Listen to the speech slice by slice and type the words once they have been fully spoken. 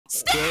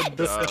Stead!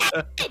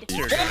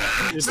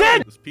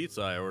 Stead! This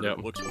pizza I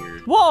ordered looks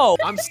weird. Whoa!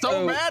 I'm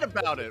so mad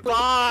about it.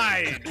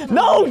 Fine.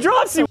 No,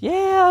 Dropsy!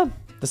 Yeah,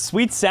 the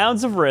sweet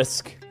sounds of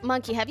Risk.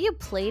 Monkey, have you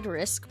played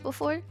Risk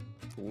before?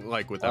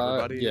 Like with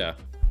everybody? Yeah.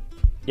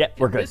 Yeah,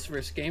 we're good. This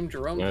Risk game,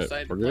 Jerome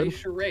decided to play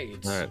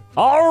charades. All right.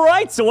 All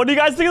right, so what do you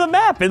guys think of the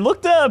map? It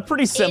looked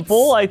pretty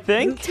simple, I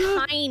think.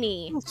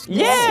 Tiny.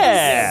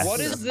 Yeah. What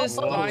is this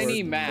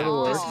tiny map?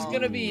 This is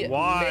gonna be.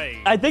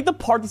 Why? I think the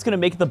part that's going to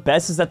make it the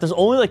best is that there's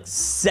only like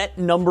set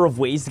number of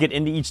ways to get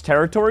into each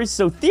territory,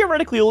 so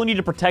theoretically you only need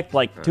to protect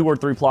like 2 or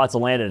 3 plots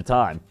of land at a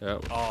time. Yeah.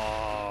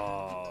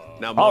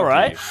 Now, All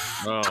right.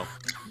 Oh.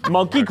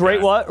 Monkey,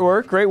 great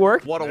work, great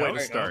work. What a way to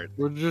start.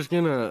 We're just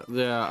gonna.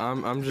 Yeah,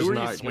 I'm just Who are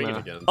not you swinging gonna.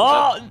 against?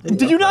 Oh,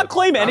 did you not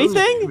claim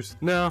anything?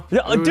 No.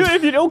 Dude,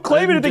 if you don't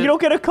claim anything, you don't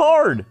get a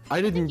card.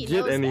 I didn't he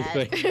get knows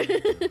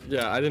anything.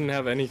 Yeah, I didn't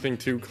have anything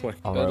to claim.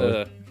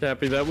 But,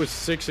 Cappy, that was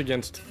 6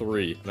 against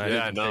 3, and I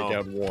had to take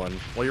out 1.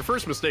 Well, your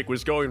first mistake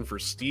was going for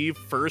Steve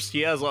first. He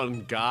has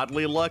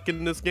ungodly luck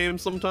in this game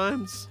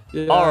sometimes.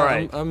 Yeah, All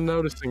right. I'm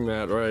noticing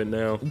that right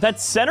now. That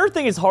center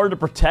thing is hard to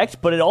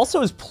protect, but it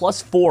also is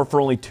 +4 for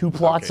only 2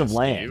 plots of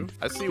land. Steve,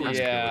 I see what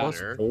Yeah.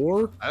 you're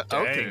doing there. +4?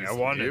 Dang, I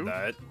wanted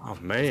that. Oh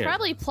man.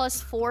 Probably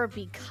 +4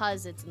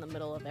 because it's in the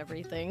middle of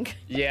everything.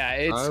 Yeah,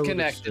 it's I would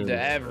connected assume to so,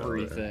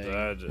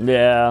 everything.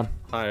 Yeah.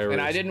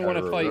 And I didn't want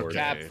to fight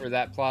Cap for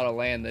that plot of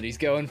land that he's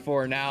going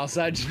for now,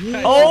 so I just.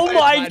 Oh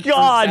my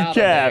God,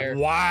 Cap!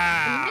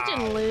 Wow.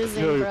 Imagine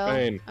losing, Really bro.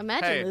 pain.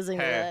 Imagine losing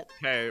that.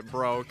 Hey,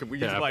 bro, can we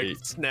Cappy. like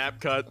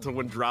snap cut to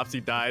when Dropsy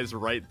dies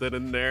right then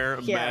and there?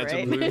 Yeah,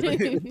 Imagine right.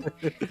 losing.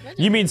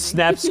 You mean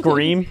Snap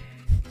Scream?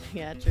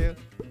 Yeah, true.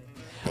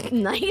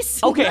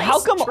 Nice. Okay, nice how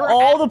come trap.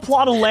 all the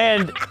plot of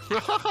land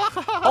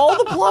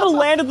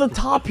at the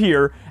top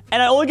here,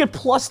 and I only get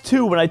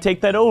 +2 when I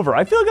take that over?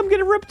 I feel like I'm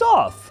getting ripped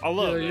off. A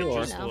little Yeah, you bit,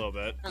 are. just a little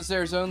bit. Because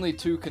there's only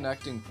 2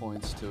 connecting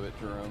points to it,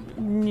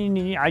 Jerome.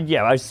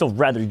 Yeah, I'd still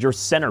rather your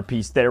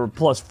centerpiece there with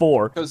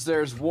 +4. Because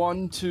there's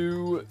 1,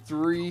 2,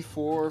 3,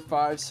 4,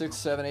 5, 6,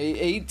 7, 8,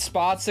 8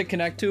 spots that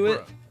connect to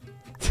it.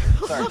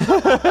 Sorry.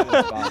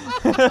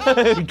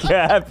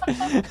 Cap.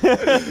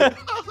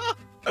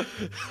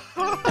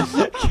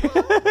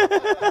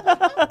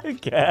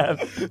 Cap.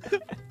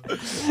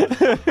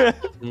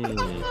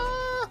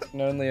 I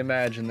can only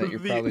imagine that you're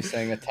probably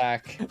saying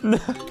attack.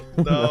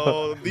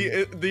 No,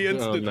 the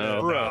instant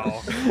no.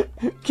 bro.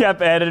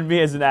 Cap added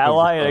me as an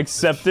ally and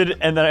accepted,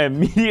 and then I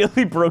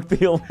immediately broke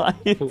the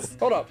alliance.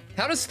 Hold up.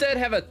 How does Stead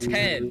have a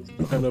 10?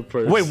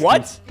 Wait,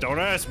 what? Don't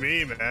ask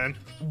me, man.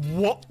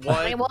 What?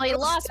 Okay, well, he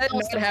lost Stead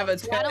most might of have them, a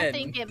so I don't 10.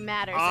 think it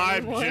matters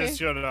I'm anymore. just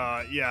gonna,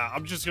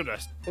 I'm just gonna.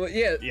 Well,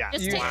 yeah.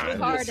 Just you take should the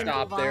card just and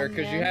stop move there on,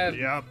 because man. you have.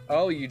 Yep.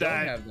 Oh, you don't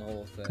That- have the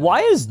whole thing.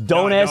 Why is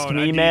Don't I Ask don't.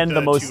 I Me, need man, the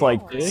the most, 2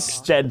 like, hours.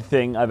 Stead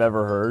thing I've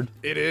ever heard?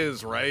 It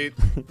is, right?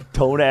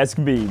 Don't ask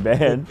me,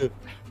 man.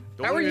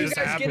 How are you Just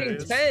guys getting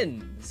happens.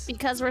 10s?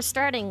 Because we're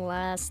starting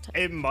last.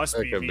 It must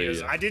That be could be, because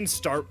yeah. I didn't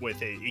start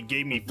with it. It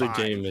gave me 5. The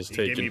game is it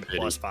gave taking me pity.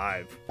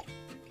 +5.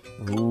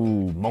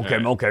 Ooh, monkey.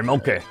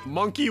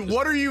 Monkey,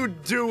 what are you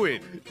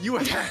doing? You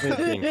have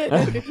And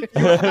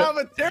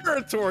a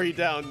territory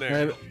down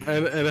there.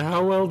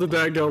 how well did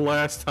that go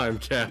last time,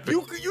 Cappy?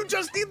 You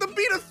just need to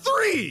beat a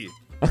 3.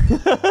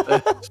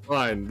 It's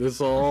fine. This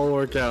will all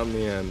work out in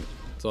the end.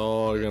 It's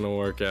all gonna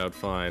work out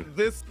fine.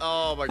 This,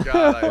 oh my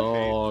god,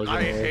 Oh,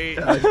 I hate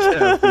God.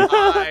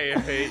 I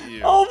hate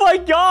you. Oh my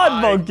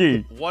God,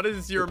 monkey! What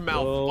is your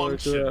Oh,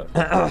 malfunction?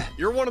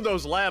 You're one of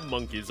those lab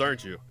monkeys,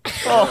 aren't you?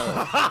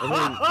 I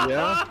mean,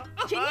 yeah.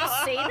 Can you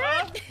say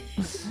that?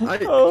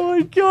 Oh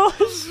my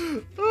gosh!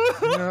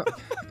 Yeah,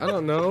 I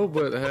don't know,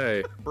 but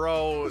hey.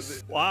 Bro,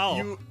 Wow.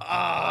 you,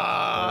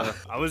 I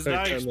was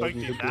not I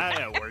expecting love that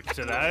at work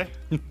today.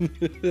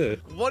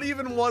 what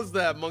even was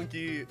that,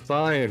 monkey?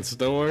 Science,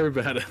 don't worry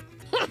about it.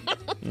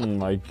 Oh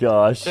my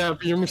gosh.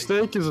 Cappy, your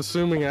mistake is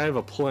assuming I have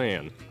a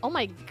plan. Oh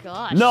my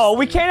gosh. No,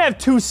 we can't have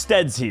 2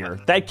 Steads here.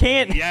 That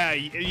can't. Yeah,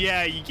 you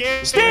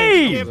can't.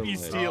 Steve! You can't be Oh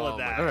stealing my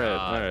that.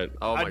 Alright.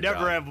 Oh my I never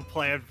god. have a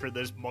plan for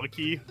this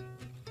monkey.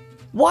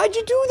 Why'd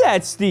you do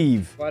that,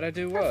 Steve? Why'd I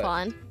do For what?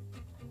 fun.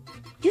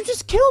 You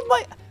just killed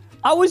my.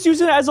 I was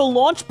using it as a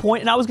launch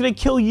point, and I was gonna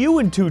kill you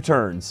in 2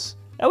 turns.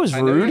 That was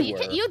I know rude. You,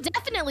 you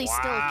definitely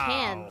still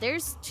can. Wow.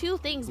 There's 2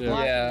 things Yeah.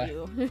 blocking Yeah.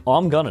 you. Oh,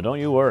 I'm gonna. Don't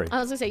you worry. I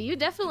was gonna say, you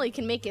definitely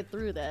can make it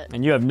through that.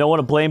 And you have no one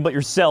to blame but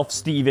yourself,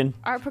 Steven.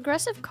 Are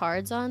progressive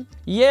cards on?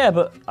 Yeah,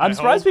 but I'm I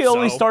surprised we hope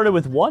only so. started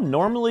with 1.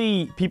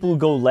 Normally, people who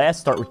go last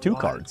start with 2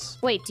 cards.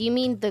 Wait, do you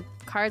mean the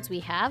cards we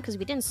have? Because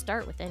we didn't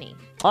start with any.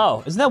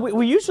 Oh, isn't that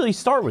we usually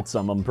start with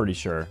some? I'm pretty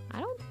sure.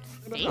 I don't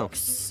know. think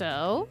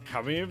so.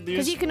 How many of these?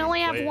 'Cause you can we only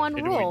have played 1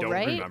 and roll, we don't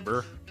right?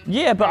 Remember?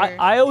 Yeah, but Or-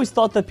 I always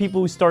thought that people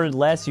who started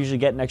last usually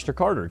get an extra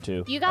card or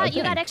 2. You got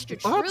think. extra I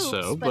thought troops,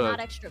 so, but but not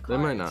extra they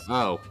cards. might not.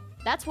 Oh.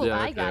 That's what Yeah,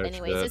 I okay, got that's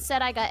anyways. good. It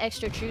said I got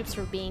extra troops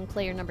for being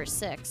player number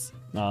 6.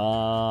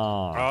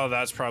 Oh. Oh,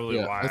 that's probably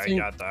Yeah, why I I think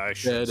got the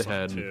extra Stead sum,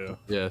 had, too.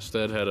 yeah,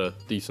 Stead had a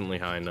decently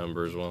high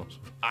number as well.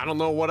 I don't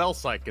know what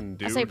else I can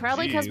do. I say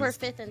probably because we're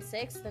Jeez. 5th and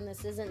 6th, and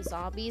this isn't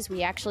zombies.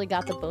 We actually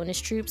got the bonus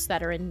troops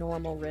that are in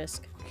normal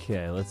risk.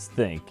 Okay, let's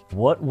think.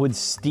 What would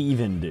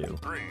Steven do?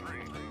 3,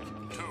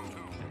 2,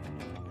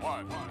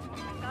 1.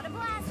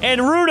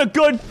 And root a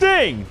good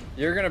thing!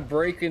 You're gonna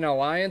break an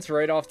alliance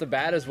right off the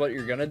bat is what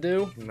you're gonna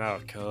do? No,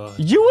 God.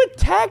 You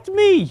attacked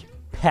me,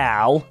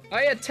 pal.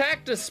 I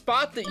attacked a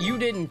spot that you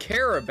didn't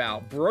care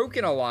about.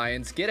 Broken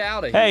alliance, get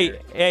out of Hey,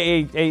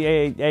 here.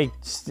 hey,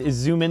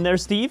 zoom in there,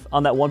 Steve,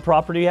 on that one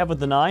property you have with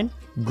the 9.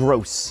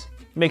 Gross.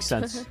 Makes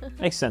sense.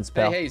 Makes sense,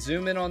 pal. Hey,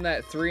 zoom in on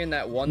that 3 and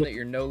that 1 that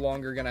you're no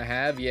longer gonna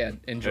have. Yeah,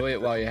 enjoy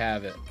it while you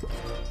have it.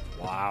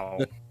 Wow.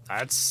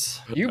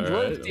 That's... You All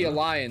broke right. the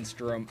alliance,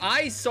 Jerome.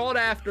 I sought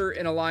after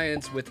an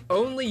alliance with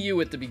only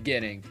you at the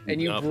beginning,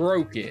 and you Yup.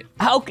 broke it.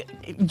 How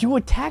you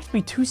attacked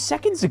me 2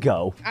 seconds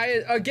ago? I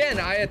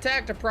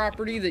attacked a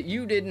property that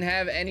you didn't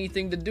have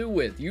anything to do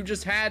with. You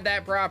just had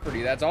that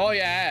property. That's all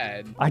you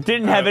had. I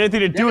didn't have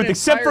anything to do you with had an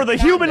except for the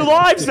entire human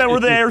continent. lives that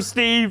were there,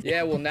 Steve.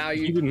 Yeah, well now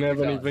you You didn't have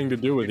you're done. anything to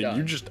do with You're it. done.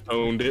 You just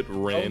owned it, I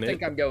ran don't it.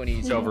 think I'm going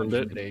easy governed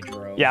on you it. today,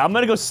 Jerome. Yeah, I'm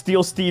gonna go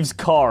steal Steve's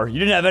car. You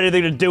didn't have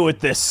anything to do with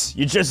this.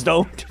 You just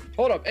don't.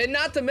 Hold up, and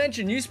not to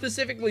mention, you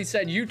specifically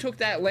said you took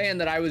that land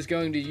that I was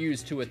going to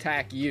use to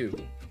attack you.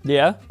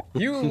 Yeah?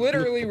 You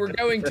literally were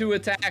going to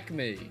attack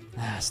me.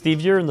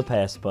 Steve, you're in the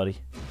past, buddy.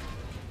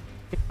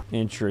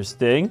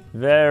 Interesting.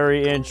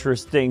 Very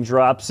interesting,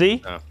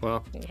 Dropsy. Oh,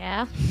 well,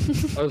 Yeah.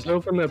 I was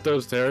hoping that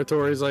those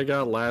territories I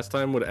got last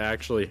time would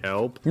actually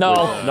help. No,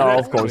 with, no,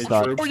 of course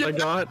how many not. troops I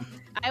got.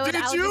 I would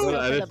Did just you?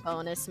 go for the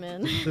bonus,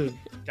 man.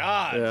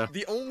 God, Yeah.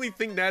 the only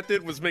thing that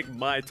did was make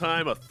my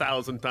time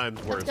 1,000 times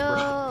worse, Let's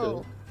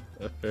bro. go.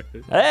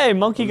 Hey,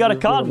 Monkey got a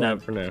I'm just doing continent.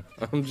 that for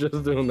now. I'm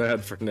just doing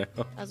that for now.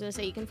 I was gonna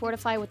say you can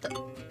fortify with the.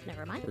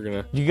 Never mind. We're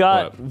gonna. You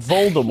got What?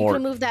 You can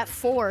Voldemort. move that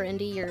 4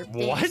 into your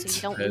thing, What? so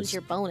you don't lose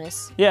your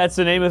bonus. Yeah, it's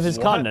the name of his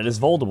What? continent, is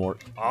Voldemort.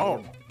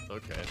 Oh.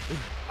 Okay.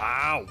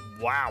 Ow.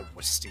 Wow,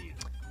 Steve.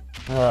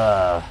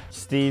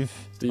 Steve.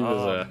 Steve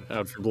is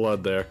out for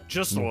blood there.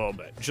 Just a little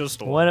bit.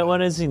 Just a little bit.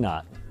 When is he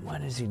not?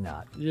 When is he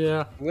not?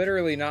 Yeah.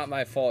 Literally not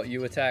my fault.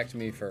 You attacked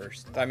me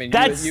first. I mean,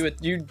 That's-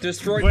 you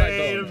destroyed my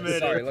Wait a bonus. minute.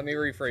 Sorry, let me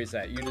rephrase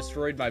that. You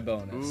destroyed my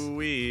bonus.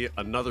 Ooh-wee,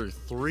 another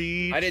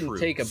 3 I didn't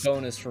troops. take a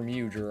bonus from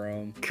you,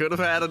 Jerome. Could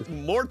have added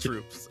more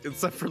troops,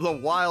 except for the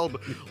wild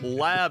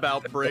lab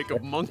outbreak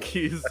of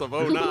monkeys of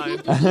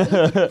 09.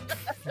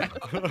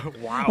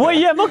 Wow. Well,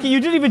 yeah, Monkey, you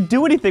didn't even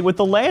do anything with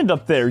the land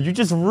up there. You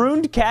just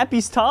ruined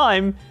Cappy's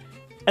time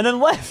and then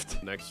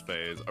left. Next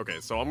phase. Okay,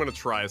 so I'm gonna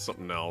try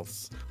something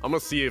else. I'm gonna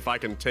see if I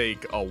can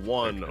take a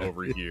 1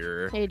 over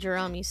here. Hey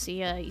Jerome, you see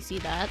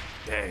that?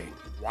 Dang.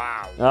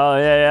 Wow. Oh,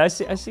 yeah, I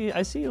see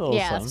a little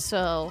Yeah. something.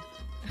 So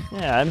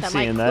Yeah, I'm that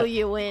might seeing clue that.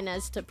 you in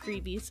as to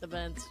previous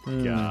events.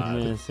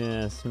 God.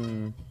 Yes,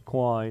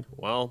 quite.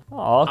 Well,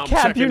 Oh, I'm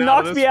Cap, you checking out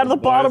knocked of me this out of the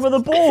one, bottom boys.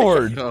 of the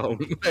board. Oh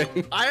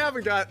man. I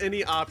haven't got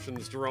any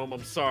options, Jerome.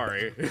 I'm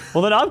sorry.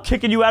 Well, then I'm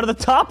kicking you out of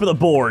the top of the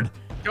board.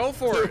 Go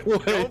for it. Go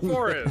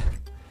for it.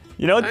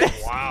 You know what?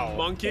 Thanks, Wow.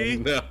 monkey.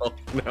 No.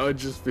 Now I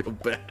just feel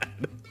bad.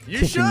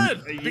 You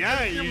should.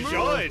 Yeah, Because your you move-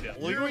 should.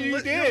 Look what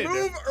you did. Your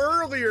move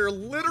earlier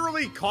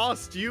literally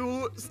cost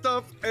you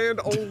stuff and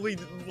only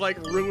like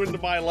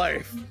ruined my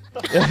life.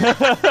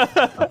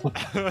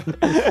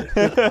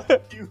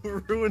 You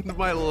ruined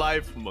my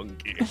life,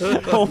 monkey.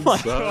 Oh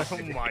my god. Oh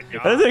my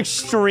That's god. an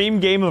extreme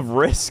game of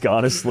Risk,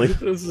 honestly.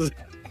 This is.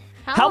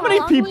 How many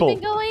long have we people-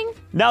 been going?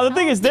 Now, the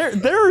thing is, there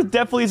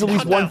definitely is at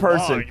least Not one that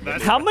person. long,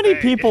 that's How the many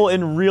thing. people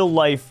in real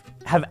life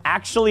have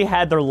actually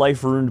had their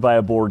life ruined by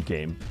a board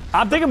game?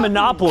 I'm thinking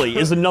Monopoly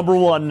is the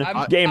 #1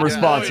 I'm- game I'm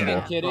responsible.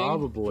 not kidding.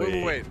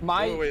 Probably. Wait.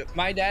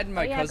 My dad and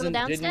my Oh, yeah, cousin go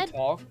down, didn't Stead?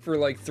 talk for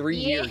like 3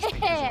 years because of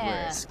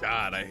Yeah. Risk.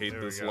 God, I hate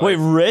this. we go. life. Wait,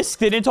 Risk?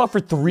 They didn't talk for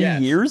 3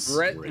 Yes, years?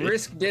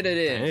 Risk did it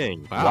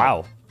in. Dang.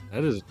 Wow.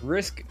 That is.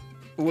 Risk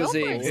was Go for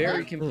a it,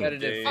 very Stead.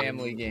 competitive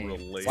family game.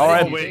 Relate. All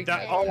right. Oh, wait,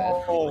 that,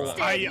 oh,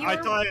 Stead, you I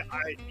were- thought,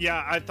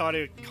 I thought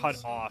it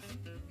cut off.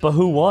 But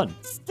who won?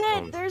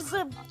 Instead, there's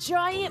a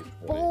giant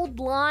bold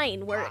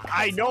line where it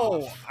I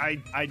know, I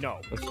know.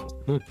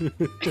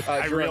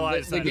 I Jerome,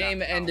 realized the that game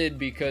now. ended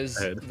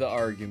because Ed. the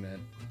argument.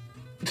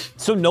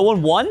 So no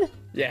one won?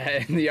 Yeah,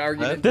 and the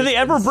argument. Did they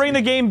ever bring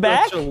the game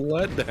back? Such a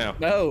letdown.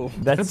 No.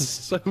 That's That's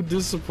so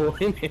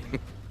disappointing.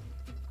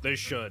 They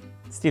should.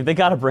 Steve. They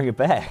gotta bring it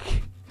back.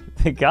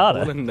 They I want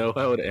gotta. to know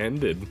how it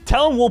ended.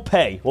 Tell them we'll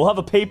pay. We'll have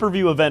a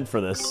pay-per-view event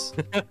for this.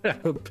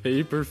 A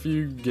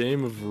pay-per-view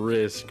game of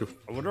Risk.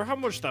 I wonder how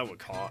much that would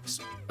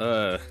cost.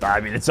 I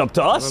mean, it's up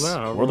to I us.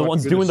 don't know. We're the What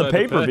ones we doing the decide to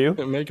pay pay-per-view.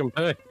 and make them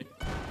pay.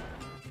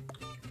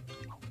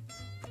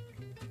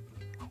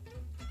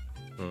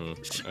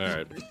 All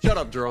right. Shut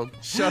up, Jerome.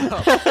 Shut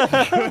up.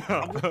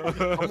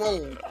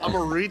 I'm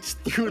gonna reach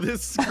through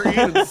this screen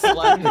and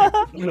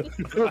slap you.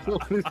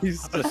 What did he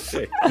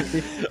say?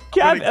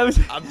 Cap,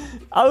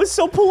 I was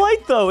so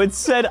polite though. It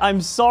said,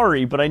 "I'm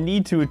sorry, but I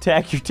need to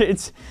attack your."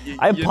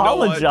 I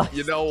apologize.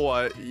 You know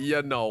what?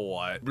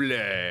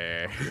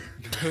 Bleh.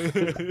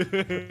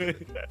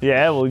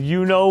 Yeah, well,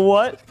 you know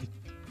what?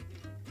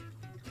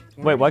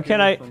 Wait, why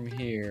can't I? From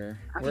here.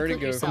 Where to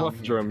go yourself.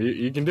 from here? Jerome,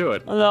 you can do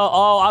it. No,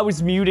 oh, I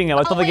was muting him.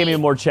 I thought they gave me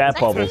more chat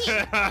bubbles.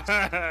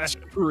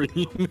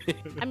 Screaming.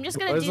 I'm just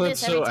Why gonna is do that this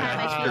so every time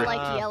I feel accurate?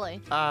 like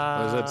yelling.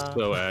 Why is that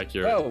so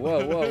accurate?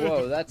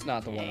 Whoa. That's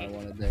not the one I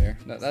wanted there.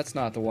 That's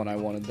not the one I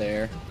wanted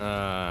there.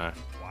 Wow.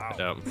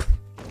 Yep.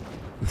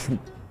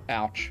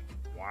 Ouch.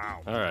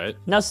 Wow. All right.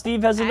 Now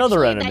Steve has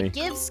another Actually, enemy. That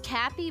gives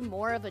Cappy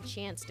more of a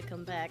chance to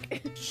come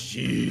back.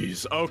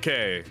 Jeez.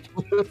 Okay.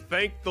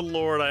 Thank the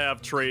Lord I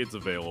have trades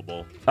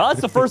available. Oh, that's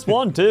the first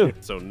one too.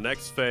 So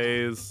next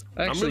phase.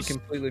 I actually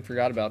completely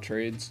forgot about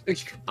trades.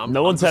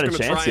 No one's had a I'm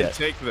just chance gonna try yet. and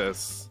take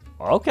this.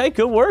 Okay,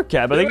 good work,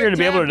 Cap. I think Do you're it,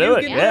 gonna be able to Cap, do you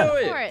it. can Yeah. do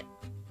it. For it.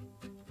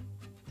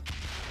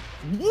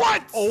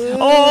 What?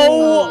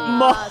 Oh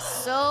my!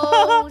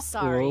 So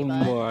sorry, Oh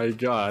bud. my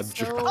God.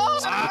 So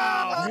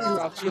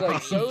I feel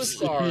like so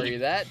sorry.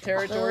 That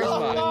territory's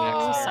mine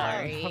next turn.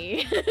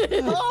 sorry.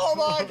 Oh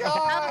my That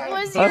God!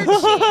 was your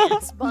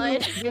chance,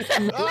 bud.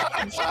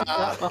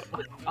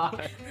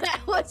 That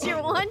was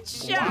your one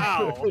shot.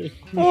 Wow.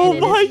 Oh It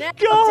is my now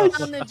gosh!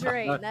 down the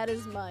drain. That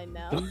is mine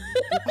now.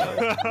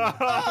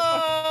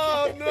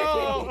 Oh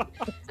no!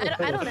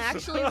 I don't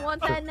actually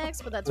want that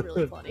next, but that's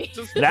really funny.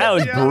 Just That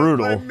was get me out of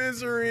brutal. my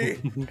misery.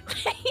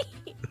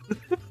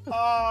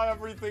 Oh,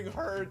 everything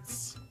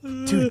hurts.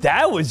 Dude,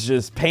 that was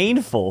just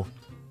painful.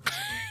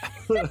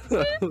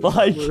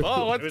 Like,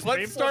 Oh, It was let's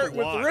painful start to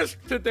with watch.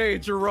 risk today,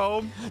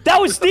 Jerome.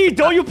 that was Steve.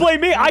 Don't you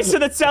blame me. I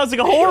said that sounds like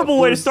a horrible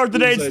way to start the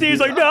day, and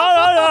Steve's like,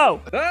 no.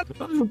 I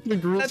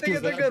think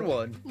it's a good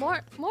one.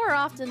 More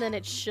often than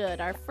it should,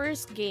 our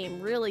first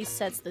game really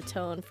sets the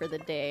tone for the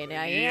day, and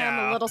I am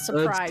Yeah. a little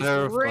surprised.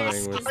 terrifying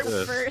Risk with is the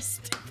this.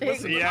 first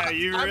thing. Yeah,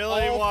 you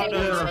really want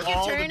Can you to take your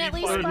all to turn be at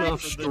least, part of bud?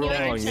 the Can you take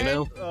your Strong, you turn?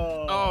 know?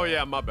 Oh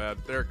yeah, my bad.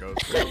 There it goes.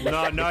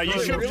 No,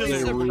 you should really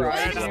just surprised.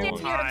 I ran understand out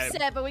of you're time.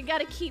 upset, but we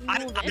gotta keep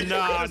moving.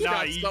 I just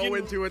got so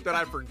into it that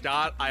I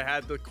forgot I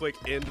had to click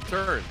end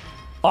turn.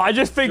 Oh, I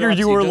just figured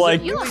you Dropsy, were does it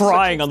like really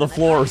crying on the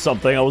floor or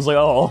something. I was like,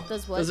 oh.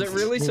 Does what? Does it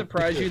really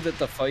surprise you that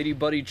the fighty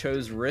buddy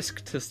chose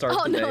risk to start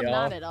Oh the no, day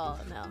not off? at all.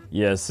 No.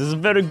 Yes, this is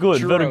very good,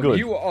 very Jerome, good.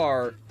 you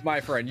are, my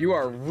friend, you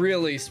are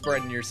really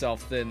spreading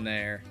yourself thin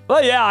there.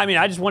 Well, yeah, I mean,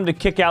 I just wanted to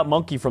kick out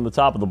Monkey from the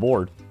top of the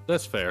board.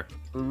 That's fair.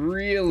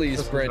 Really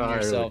spreading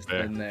entirely yourself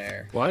fair. thin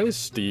there. Why is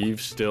Steve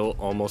still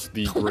almost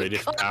the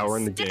greatest power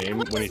in the game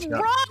What when is he's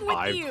got wrong with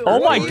 5? you? Oh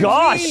What my do you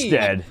gosh, mean?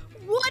 Dad.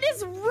 What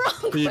is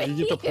wrong Steve, with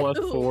you get the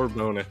 +4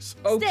 bonus.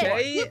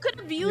 Okay. You could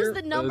have You're- used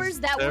the numbers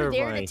that That's were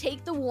there terrifying. to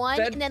take the one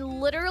That- and then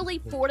literally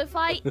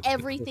fortify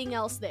everything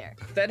else there.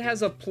 That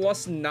has a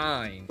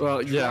 +9.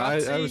 Well, yeah, I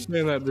was Dropsy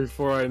saying that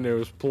before I knew it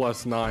was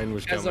 +9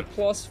 was has a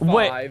coming.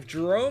 Wait. +5.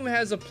 Jerome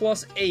has a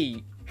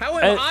 +8. How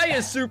am And- I a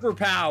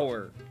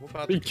superpower?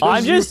 Because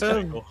I'm you just,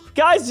 have-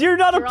 guys, you're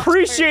not You're all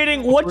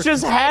appreciating what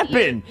just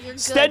happened. You're good,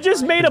 Stead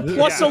just bud. made a Yeah.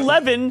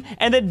 +11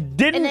 and then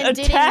didn't And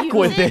then attack didn't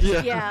use with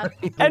it, Yeah.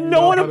 and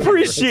no one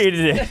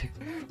appreciated it.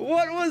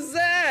 What was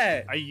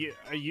that?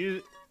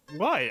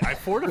 What? I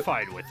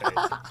fortified with it.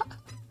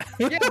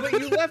 Yeah, but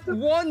you left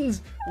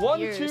ones. One,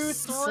 You're two,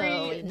 so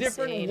three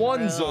different insane,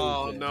 ones bro.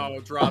 Oh open. no,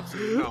 drops.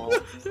 No.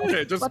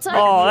 Okay, just What's make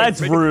up? Oh, it-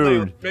 that's make it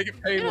rude. Make it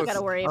You painless. don't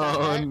gotta worry about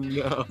Oh that.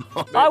 no.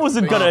 I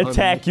wasn't gonna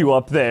attack you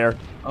up there.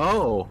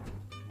 Oh.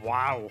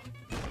 Wow.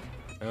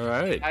 All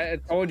right. I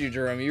told you,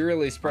 Jerome, you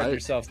really spread I-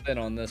 yourself thin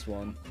on this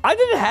one. I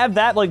didn't have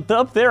that, like,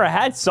 up there I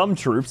had some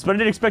troops, but I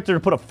didn't expect her to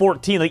put a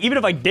 14. Like, even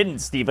if I didn't,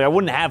 Steve, like, I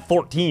wouldn't have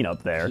 14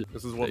 up there.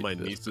 This is what Take my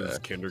this niece's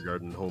back.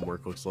 kindergarten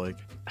homework looks like.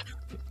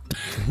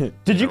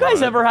 Did you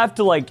guys right. ever have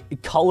to,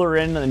 like, color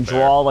in and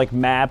draw, like,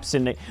 maps?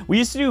 And we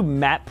used to do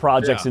map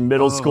projects in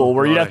middle school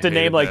where you'd have to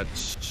name, like,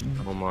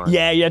 Oh my.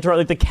 yeah, you have to write,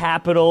 like, the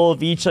capital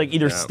of each, like,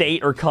 either Yeah.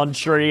 state or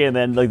country, and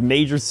then, like,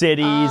 major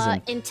cities.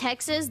 And In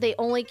Texas, they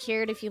only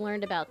cared if you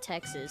learned about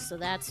Texas, so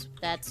that's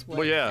what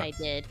Well, yeah. I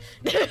did.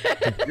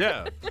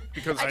 Yeah,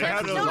 because I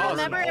had don't those all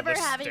remember in all ever the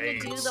having to do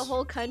states. the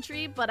whole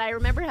country, but I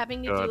remember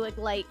having to God. do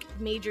like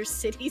major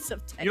cities of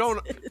Texas. you don't.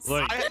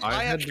 Like,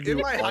 I had to do in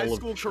my high all of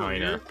school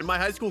China. career. In my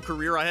high school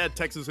career, I had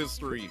Texas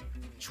history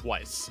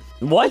twice.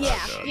 what? Yeah,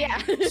 God. yeah.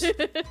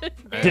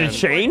 Did it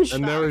change?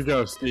 And there we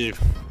go, Steve.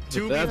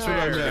 To be That's what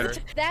I fair,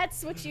 meant.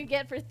 That's what you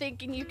get for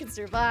thinking you can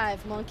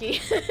survive, monkey.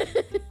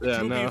 Yeah,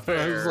 To be no, I was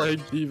fair, like,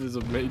 Steve is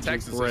a major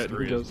Texas threat. He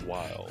history goes, is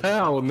wild.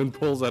 how? And then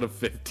pulls out a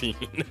 15.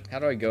 How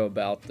do I go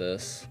about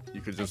this? You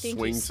could I just think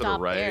swing you to the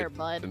stop right there,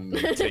 bud. and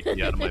take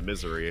me out of my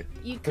misery.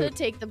 You could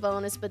take the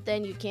bonus, but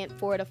then you can't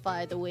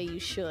fortify the way you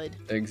should.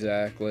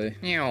 Exactly.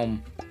 Meow.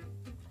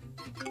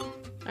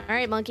 All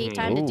right, Monkey,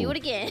 time to do it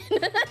again.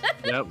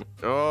 Yep.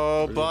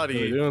 Oh,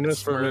 buddy. We're doing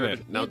this for a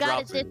minute. Now You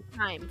got it Dropsy. this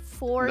time,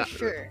 for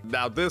sure.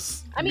 Now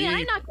this. I mean,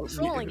 I'm not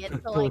controlling it,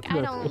 so like,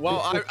 I don't.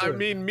 Well, I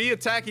mean, me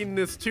attacking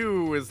this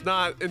too is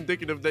not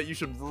indicative that you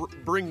should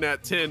bring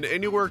that tin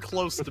anywhere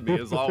close to me.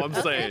 Is all I'm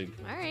saying.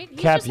 All right. he's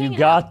Cap, just you hanging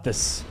got out.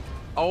 this.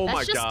 Oh That's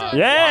my just god. a-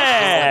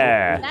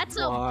 Yeah! That's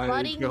a My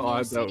budding new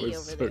God, that city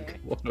was over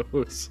so there.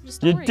 close.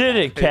 Just You don't worry did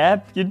about it,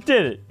 Cap. You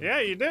did it. Yeah,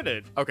 you did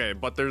it. Okay,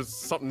 but there's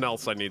something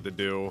else I need to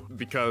do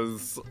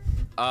because,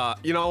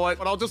 you know what?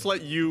 But I'll just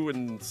let you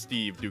and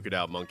Steve duke it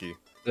out, Monkey.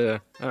 Yeah.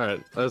 All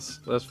right. That's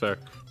fair.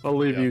 I'll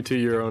leave you to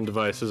your own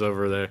devices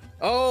over there.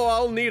 Oh,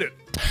 I'll need it.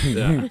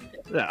 Yeah.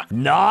 Yeah.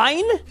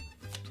 9?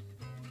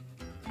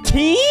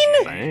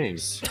 Teen?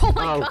 Thanks. Oh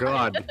my Oh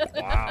God.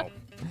 Wow.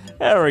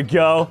 There we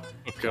go.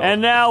 Okay.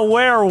 And now,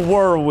 where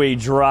were we,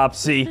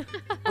 Dropsy?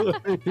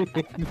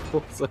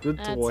 That's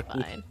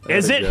fine.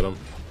 Is Gotta it? get 'em.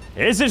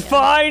 Is it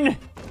fine?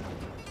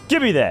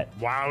 Give me that.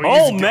 Wow. Oh,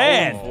 He's going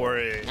man. For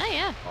it. Oh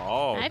yeah.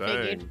 Oh, I dang.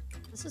 figured.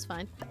 This is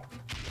fine.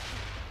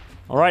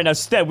 All right, now,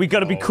 Stead, we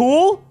gotta be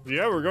cool?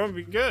 Yeah, we're going to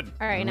be good.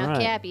 All right, now,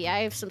 Alright. Cappy, I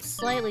have some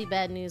slightly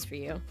bad news for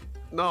you.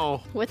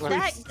 No. With please.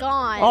 that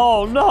gone,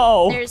 Oh,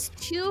 no. there's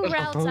two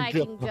routes I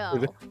can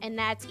go, and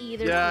that's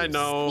either Yeah, I through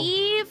know.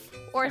 Steve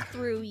or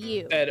through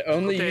you. Ed,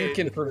 only Okay. you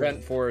can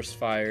prevent forest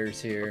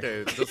fires here.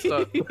 Okay, just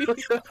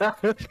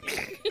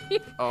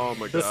oh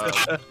my god.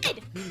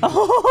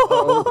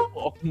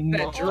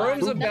 That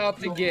Jerome's about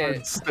to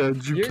get.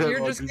 You're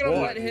just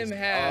gonna let him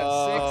have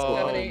 6,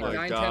 7, 8, my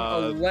 9, 10,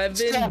 God.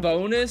 11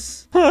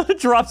 bonus?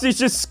 Dropsy's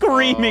just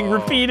screaming Oh.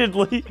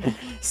 repeatedly.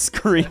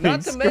 Screaming.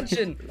 Not to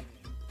mention,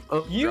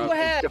 you Drop it.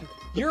 have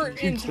your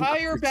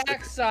entire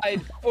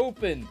backside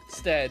open,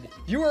 Stead.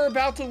 You are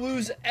about to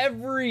lose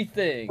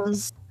everything.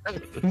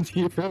 I'm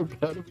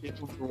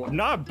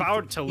not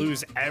about to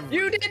lose every.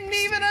 You didn't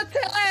even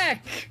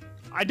attack!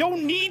 I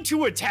don't need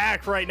to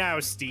attack right now,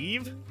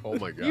 Steve. Oh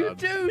my god. You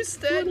do,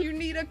 Stead. You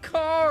need a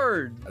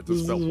card. I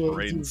just felt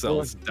brain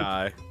cells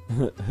die.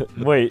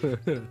 Wait.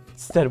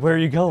 Stead, where are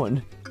you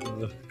going?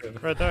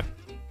 Right there.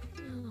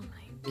 Oh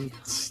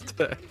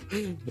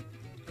my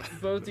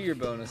Both of your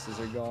bonuses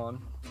are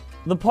gone.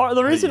 The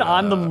reason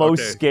I'm the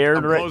most Okay. scared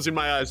I'm right closing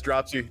my eyes,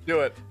 Dropsy.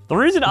 Do it. The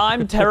reason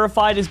I'm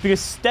terrified is because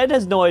Stead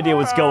has no idea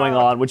what's going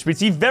on, which means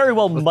he very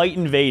well might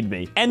invade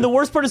me. And the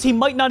worst part is he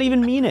might not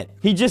even mean it.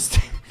 He just,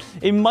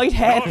 it might I'm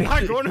happen.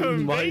 not going to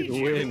Might invade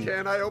you. win.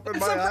 Can I open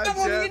It's my a eyes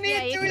problem you yet? need Yeah,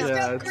 to. you He's can.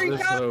 got Yeah, 3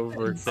 it's cards.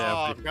 over,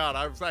 Oh Cappy. god,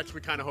 I was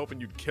actually kind of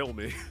hoping you'd kill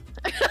me.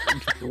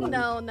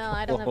 No,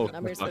 I don't have Oh the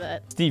numbers for my.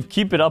 that. Steve,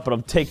 keep it up, and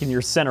I'm taking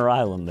your center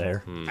island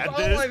there. At all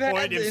this I've had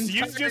point, the if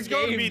Steve's entire just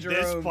going to be game,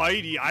 this Jerome.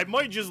 fighty, I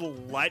might just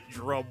let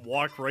Jerome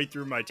walk right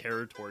through my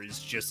territories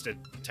just to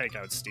take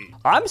out Steve.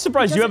 I'm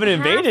surprised you doesn't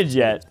haven't have invaded to,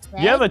 yet.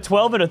 You have a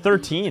 12 and a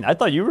 13. I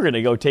thought you were going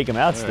to go take him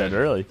out, Stead, Alright.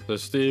 early. So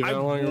Steve, I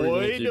how long are we gonna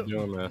would, keep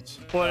doing this?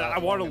 But I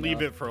want to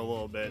leave it for a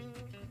little bit.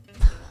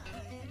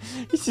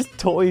 He's just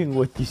toying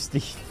with you,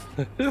 Steve.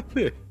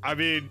 I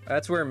mean,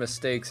 That's where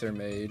mistakes are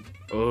made.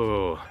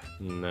 Oh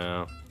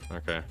no.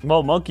 Okay.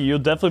 Well, Monkey, you'll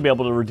definitely be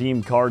able to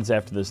redeem cards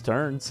after this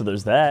turn, so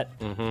there's that.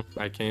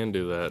 I can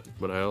do that,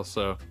 but I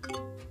also,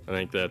 I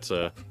think that's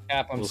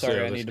Cap, I'm We'll see sorry.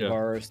 how I this need to goes.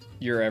 borrow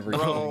your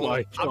everything. Oh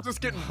my I'm God.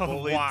 just getting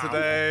bullied Wow.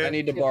 today. I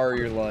need to borrow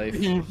your life.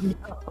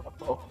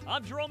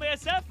 I'm Jerome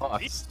ASF. Oh,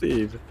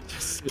 Steve.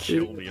 Just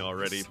kill me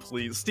already,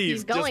 please. Steve,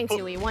 He's going just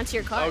to. He wants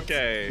your card.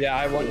 Okay. Yeah,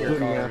 I want your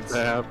Didn't have cards.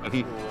 to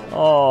happen.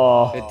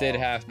 Oh. It did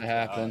have to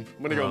happen.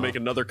 I'm gonna go make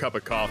another cup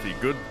of coffee.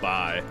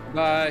 Goodbye.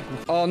 Bye.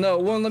 Oh no,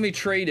 it won't let me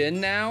trade in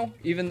now.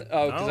 Even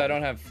because No. I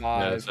don't have Yeah,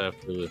 5. it's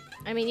after the.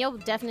 I mean, you'll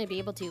definitely be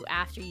able to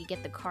after you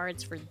get the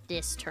cards for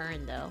this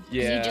turn, though. 'Cause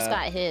Yeah. You just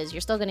got his.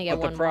 You're still gonna get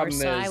But one the more, problem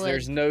so I is, would.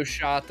 there's no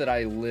shot that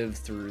I live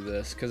through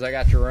this because I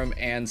got Jerome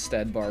and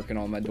Stead barking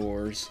on my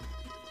doors.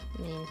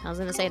 I mean, I was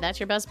gonna say that's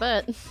your best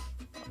bet.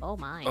 Oh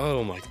my.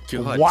 Oh my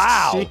God.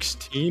 Wow.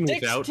 16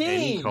 without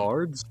any 16?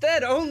 cards.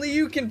 Stead, only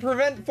you can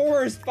prevent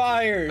forest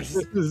fires.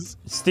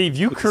 Steve,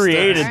 you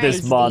created Alright, this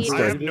Steve. I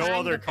monster. have no Time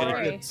other to play.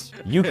 cards.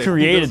 You Hey,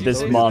 created he this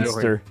doesn't know what he's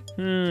monster.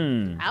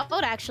 I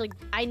would actually.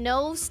 I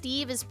know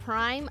Steve is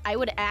prime. I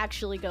would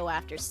actually go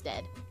after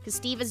Stead because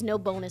Steve has no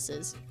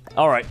bonuses.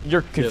 All right,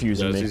 you're Yes,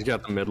 confusing He's me.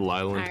 got the middle All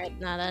island. right,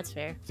 no, that's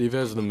fair. Steve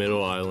has the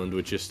middle island,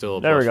 which is still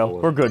a There we go.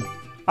 +4. We're good.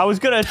 I was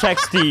gonna attack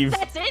Steve.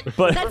 That's it.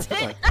 But- That's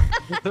it.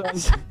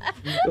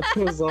 That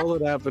was all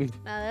that happened.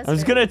 No, that's I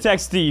was fair. gonna attack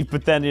Steve,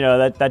 but then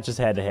that just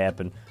had to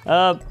happen.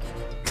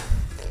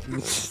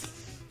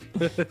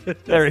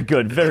 Very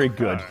good, very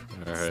good.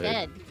 All right.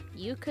 Stead,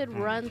 you could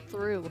run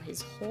through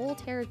his whole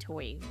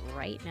territory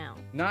right now.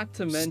 Not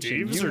to mention,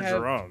 Steve's you or have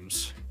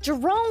Jerome's?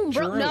 Jerome,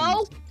 bro.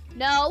 No,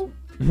 no.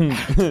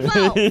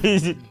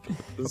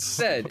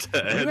 Stead,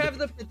 you have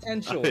the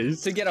potential I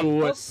to get a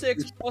swear.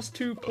 +6,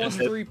 +2,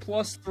 +3,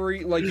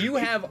 +3. Like you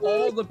have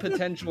all the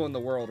potential in the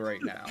world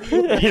right now.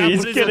 Yeah, He's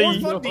but it's gonna.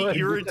 more fun to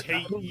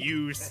irritate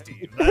you,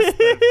 Steve. That's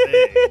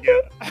the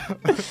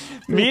thing.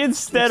 Yeah. Me and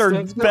Stead are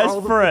Stead's got best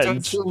all the friends.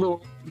 potential in the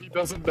world. He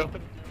doesn't know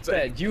it.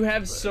 Dad, you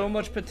have so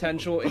much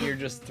potential and you're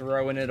just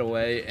throwing it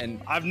away.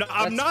 And I'm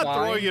not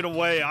throwing it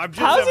away. I'm just.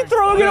 How's he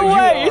throwing it No,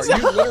 away?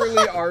 you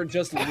literally are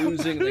just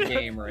losing the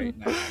game right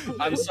now.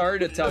 I'm sorry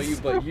to tell you,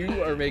 but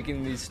you are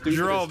making these stupid.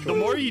 Jerome, the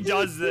more he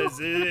does this,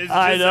 it's just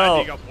I know.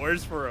 ending up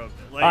worse for him.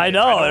 Like, I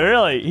know,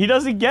 really. He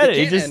doesn't get it. It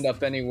He can't just end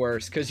up any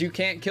worse because you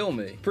can't kill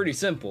me. Pretty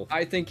simple.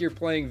 I think you're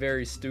playing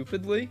very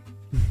stupidly.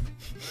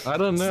 I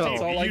don't know.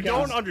 That's all I You got.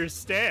 don't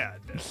understand.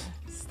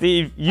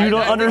 Steve, you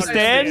don't don't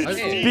understand?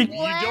 understand. Be-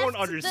 You don't Left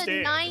understand.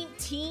 The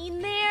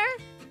 19 there.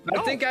 I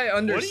think I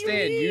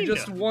understand. You mean?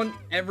 just want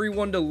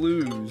everyone to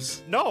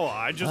lose. No,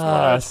 I just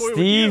want to toy with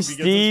you Steve,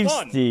 because it's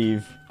fun.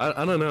 Steve.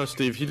 I don't know,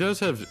 Steve. He does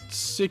have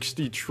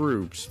 60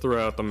 troops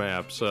throughout the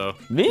map, so...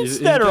 Me and he's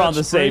Stead are got on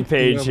the same strength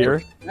page enough.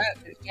 here.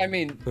 I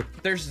mean,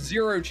 there's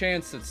 0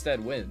 chance that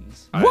Stead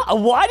wins.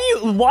 Why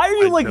are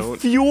you I like don't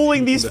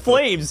fueling these know.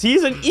 flames?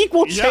 He's an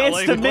equal Yeah, chance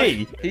like, to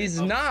me.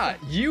 He's not.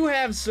 You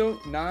have so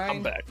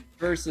 9 back.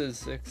 versus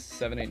 6,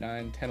 7, 8,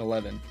 9, 10,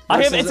 11.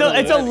 I have- Versus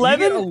it's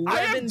 11? You get I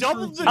have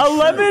double the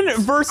 11 troops.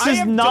 I versus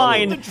have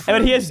 9, double the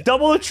and he has troops.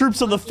 double the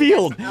troops on the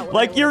field.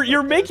 Like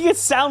you're making it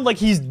sound like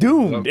he's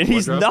doomed, and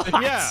he's not.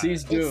 Yeah.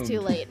 He's doomed. It's too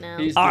late now.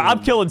 He's All right, I'm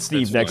doomed. killing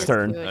Steve It's next fine.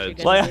 turn. Do what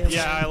you're Like- gonna do.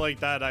 Yeah, I like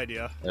that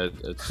idea.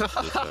 It's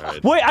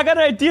alright. Wait, I got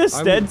an idea,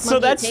 Stead. So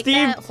Monkey, that's take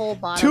Steve. that whole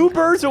bottom 2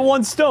 birds with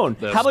 1 stone.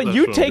 That's- How about that's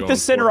you what I'm take the going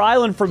center for.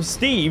 island from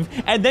Steve,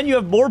 and then you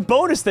have more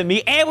bonus than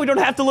me, and we don't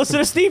have to listen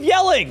to Steve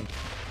yelling.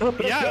 Yeah, I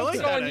like Joke's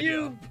that on idea.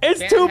 you. It's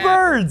Can't 2 happen.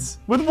 birds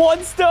with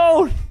 1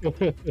 stone.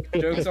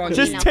 Joke's on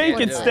Just you. take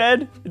Can't it, do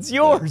Stead. It's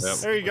yours. Yep.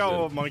 There you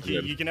go, Good. monkey.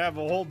 Good. You can have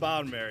a whole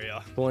bottom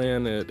area.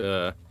 Plan it,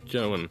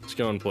 it's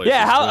going places.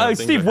 Yeah, how, I think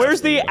Steve, I where's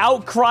have the to-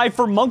 outcry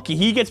for Monkey?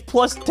 He gets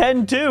plus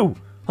 10 too.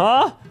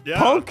 Huh? Yeah.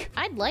 Punk?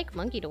 I'd like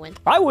Monkey to win.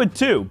 I would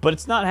too, but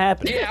it's not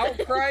happening. The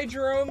outcry,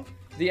 Jerome.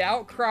 The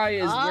outcry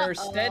is where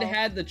Stead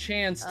had the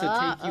chance to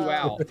take you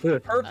out.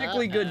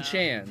 Perfectly good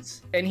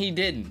chance, and he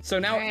didn't. So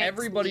now Alright,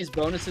 everybody's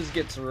bonuses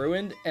gets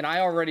ruined, and I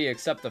already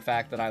accept the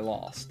fact that I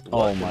lost.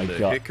 Oh my The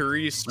god.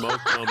 hickory smoke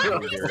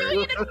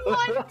hamburger.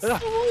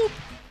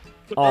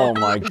 Oh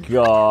my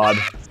god.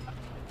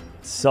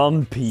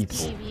 Some people.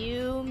 Leave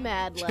you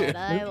mad, lad.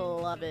 I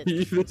love it.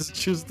 He is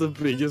just the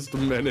biggest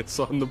menace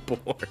on the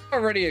board. I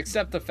already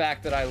accept the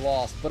fact that I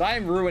lost, but I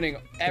am ruining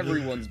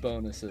everyone's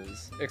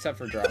bonuses, except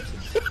for Dropsy.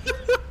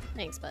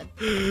 Thanks, bud.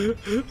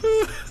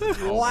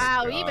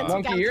 Wow, you even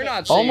Monkey, got you're it.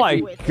 not Oh my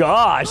safe.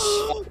 gosh.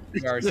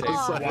 You are safe.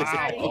 Oh,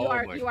 Wow. you Oh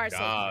are, my you are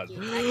God. safe,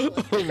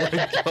 Monkey, Oh my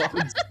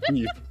god,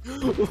 Steve.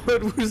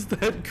 What was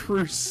that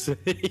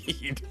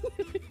crusade?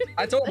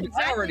 I told you I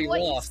Exactly already what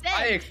you lost. said.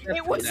 I accept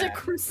It was a that.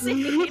 crusade.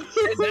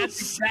 And that's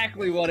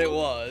exactly what it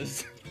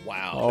was.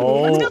 Wow.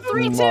 Oh Let's go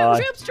 3 2 my.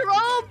 troops,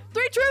 Jerome.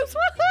 3 troops.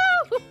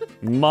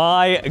 Woohoo!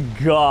 My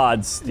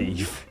god,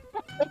 Steve.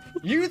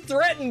 You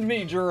threatened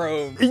me,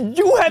 Jerome.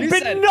 You have You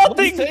been said,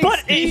 nothing "Please, but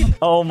Steve."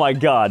 Oh my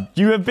god.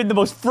 You have been the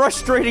most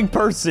frustrating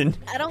person.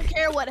 I don't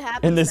care what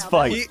happens In this now.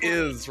 fight. That He was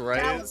funny. is, That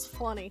right? was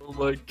funny. Oh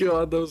my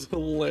god, that was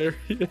hilarious.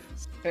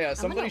 Yeah,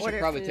 somebody should order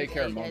probably food take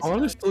care of while you Monkey.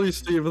 guys Honestly,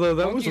 Steve, though,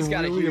 that Monkey's was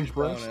got a really huge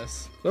impressive.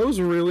 bonus. That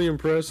was really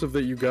impressive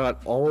that you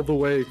got all the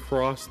way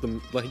across the...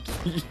 Like,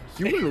 you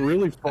went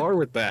really far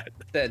with that.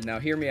 Stead, now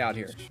hear me out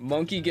here.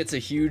 Monkey gets a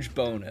huge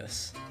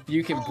bonus.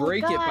 You can Oh,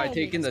 break it by guys.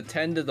 taking the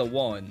 10 to the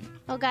 1.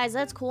 Oh, guys,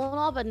 that's cool and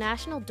all, but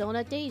National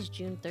Donut Day is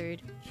June 3rd.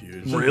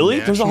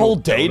 Really? There's a whole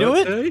day to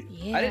it? Day?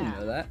 Yeah. I didn't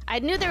know that. I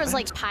knew there was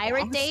like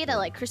Pirate Day that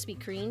like Krispy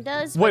Kreme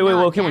does. Wait, but wait,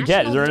 not what can we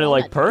get? Is there any National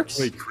like Donut perks?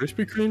 Wait,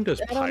 Krispy Kreme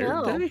does I don't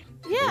Pirate know. Day?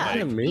 Yeah, What do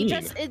you you mean?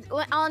 just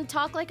on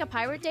Talk Like a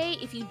Pirate Day.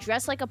 If you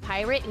dress like a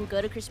pirate and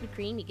go to Krispy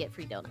Kreme, you get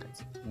free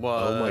donuts. What?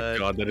 Oh my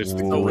god, that is the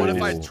So what if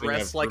I coolest thing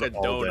dress I've like a heard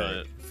all day.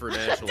 donut for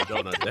National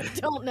Donut Day?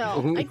 Don't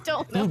know. I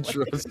don't know. Who what it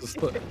dresses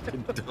like a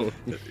donut?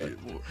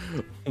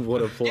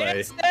 What a play.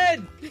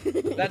 Instead!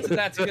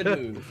 That's a good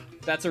move.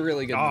 That's a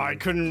really good Oh,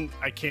 move.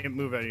 I can't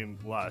move any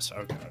less.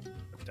 Okay.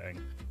 Dang.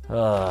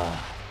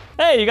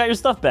 Hey, you got your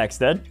stuff back,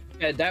 Stead.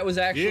 Yeah, that was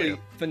actually Yeah.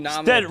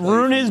 phenomenal. Stead, play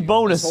ruin from his you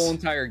bonus. This whole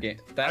entire game.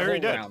 That I whole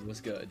already did. round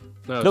was good.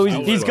 No,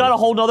 he's got a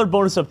whole other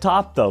bonus up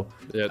top, though.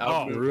 Yeah,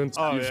 Oh, ruined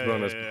Steve's yeah,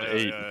 bonus yeah, to yeah,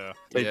 8. yeah.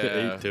 Take the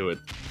Yeah. 8 to it.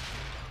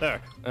 There.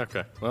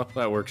 Okay, well,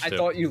 that works I too.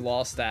 thought you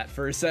lost that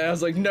for a second. I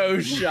was like, no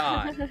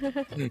shot.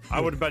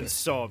 I would have been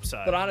so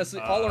upset. But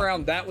honestly, all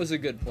around, that was a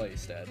good play,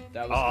 Stead.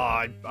 That Oh,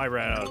 was I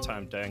ran out of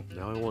time. Dang.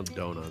 Now I want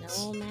donuts.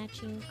 No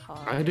matching card.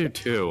 I do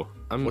too.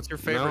 What's your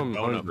favorite now I'm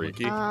donut, hungry.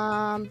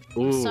 Monkey?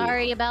 Ooh,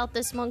 Sorry about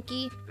this,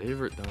 Monkey.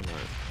 favorite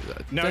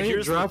donut. Now, Dang it,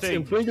 here's the Dropsy, thing.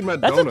 I'm thinking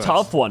about That's donuts. a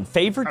tough one.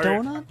 Favorite Are,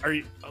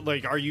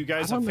 donut? are you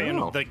guys I a don't fan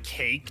know. of the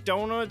cake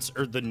donuts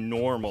or the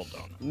normal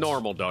donuts?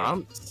 Normal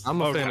donuts.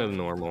 I'm a Okay. fan of the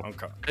normal.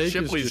 Okay. Cake is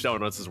Shipley's just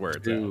Donuts is where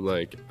it's too, at.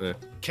 like,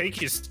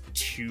 Cake is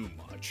too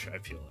much, I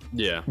feel.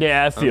 yeah.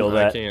 Yeah, I feel I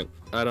that. can't.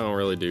 I don't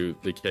really do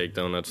the cake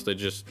donuts. They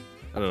just,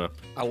 I don't know.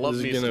 I love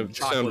this me is some gonna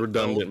sound chocolate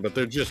redundant, milk. but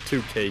they're just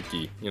too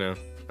cakey. You know,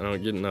 I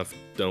don't get enough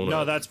donut.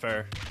 No, that's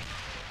fair.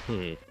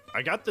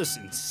 I got this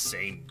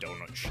insane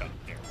donut shop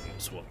near me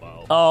as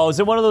well. Oh, is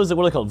it one of those,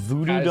 what are they called,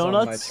 voodoo Guys, on my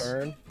donuts?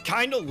 turn.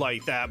 Kind of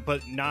like that,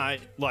 but not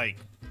like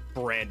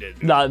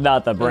branded.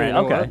 Not the brand. You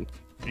know Okay.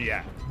 what?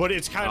 Yeah, but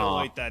it's kind of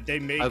like that. They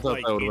make I thought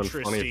like that would've been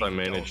interesting funny if I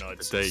managed to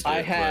donuts. take I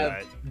it,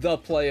 have the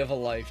play of a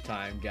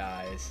lifetime,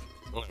 guys.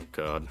 Oh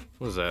god,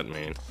 what does that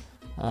mean?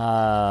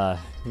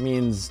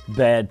 Means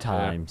bad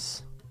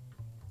times.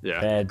 Yeah.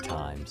 Bad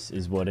times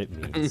is what it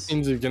It means.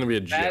 means he's gonna be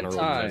a Bad general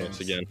times. menace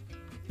again.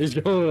 He's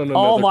going on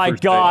Oh another my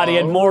crusade. god, he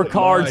had more Oh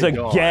cards my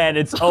God. again.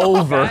 It's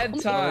over. Bad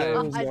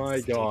times. Oh my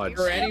god.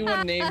 For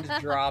anyone named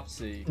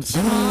Dropsy.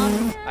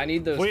 I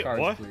need those Wait, cards,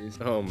 what? please.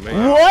 Oh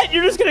man. What?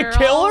 You're just gonna Girl,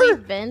 kill her?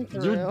 we've been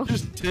through. You're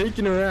just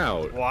taking her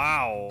out.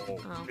 Wow,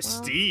 well.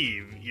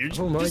 Steve, you're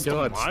Oh my just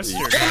God, a monster.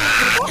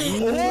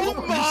 Steve.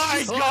 Oh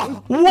my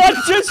god!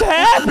 What just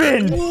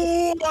happened?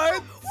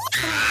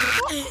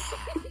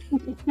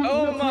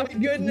 Oh my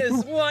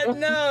goodness, what?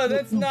 No,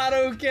 that's not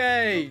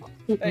okay.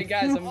 Hey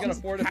guys, I'm gonna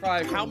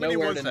fortify How from many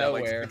nowhere was to that?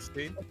 Like nowhere.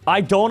 16?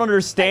 I don't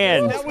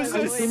understand. That was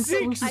a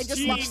 16 I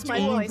just lost my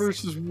voice.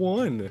 versus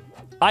 1.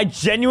 I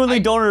genuinely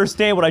don't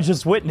understand what I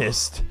just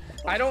witnessed.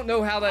 I don't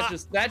know how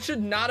that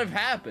should not have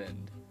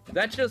happened.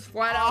 That just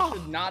flat out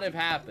should not have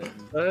happened.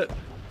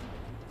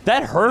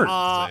 That hurt.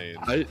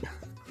 I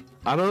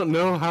don't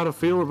know how to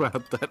feel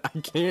about that. I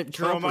can't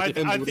Jerome, I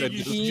comprehend what think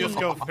you should just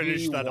go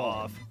finish that won.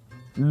 off.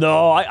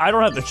 No, I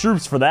don't have the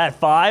troops for that.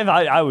 5?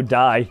 I would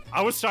die.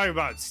 I was talking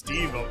about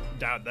Steve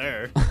down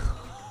there.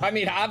 I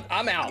mean,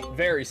 I'm out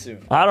very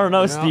soon. I don't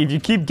know, Steve. You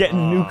keep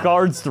getting new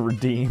cards to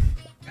redeem.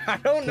 I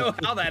don't know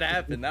how that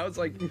happened. That was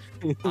like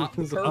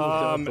perfect.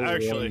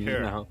 Actually, one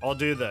here, now. I'll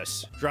do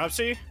this.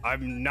 Dropsy,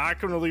 I'm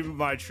not going to leave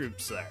my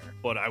troops there,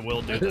 but I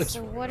will do this.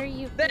 So what are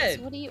you?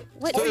 Then- What are you?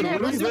 What? Then There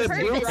what was are a you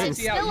purpose. doing?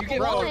 It's Yeah, still you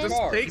get a all one. the Just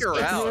cards. take her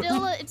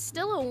out. It's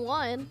still a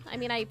 1. I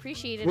mean, I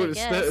appreciate it. I What,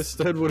 guess.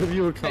 Instead, what have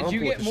you accomplished?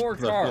 You get more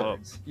though?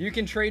 cards. You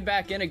can trade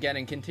back in again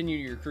and continue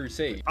your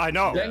crusade. I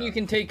know. Then you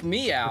can take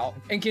me out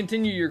and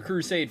continue your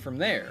crusade from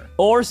there.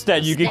 Or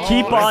Stead, you can Stead,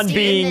 keep we've on seen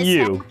being this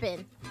you.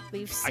 happen.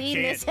 We've seen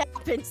can't. this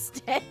happen,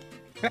 Stead.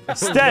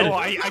 Stead, No,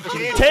 I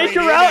can't take trade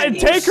her in out and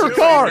take her bullshit.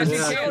 cards.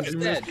 Yes, you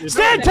can, Yeah, Stead.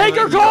 Stead, take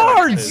her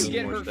cards.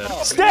 Get her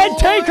cards. Stead,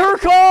 take her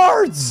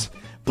cards.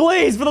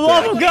 Please, for the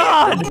love of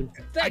God. Stead,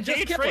 I just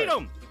can't kill trade her.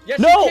 them. Yes,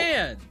 No. you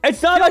can.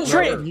 It's not about Kill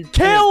her. trade.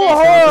 Kill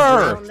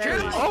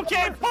her.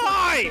 Okay,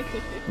 fine.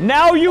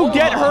 Now you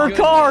get Oh, her goodness.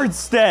 cards,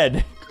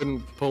 Stead. Couldn't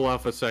pull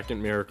off a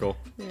second miracle.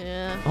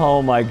 Yeah.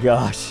 Oh my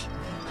gosh.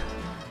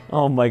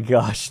 Oh my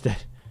gosh, Stead.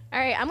 All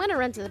right, I'm gonna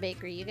run to the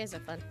bakery. You guys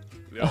have fun.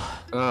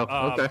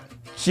 Oh, okay.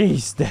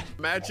 Jeez, Stead.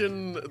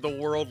 Imagine the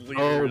world leaders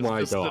Oh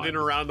my just God. sitting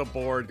around the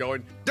board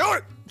going, "Do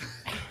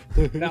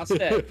it!" Now,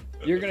 Stead,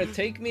 you're gonna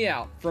take me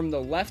out from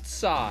the left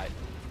side.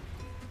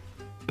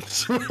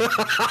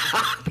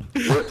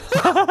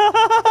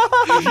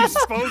 You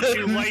spoke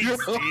too late,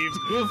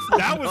 Steve.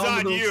 That was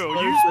on you.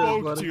 You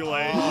spoke too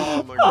late.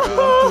 Oh my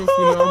god.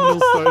 Phenomenal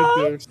start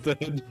there,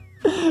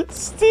 Stead.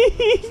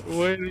 Steve.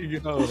 Way to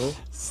go.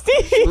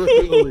 Steve.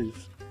 Really.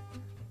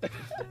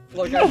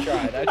 Look, I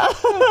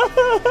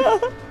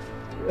tried.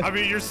 I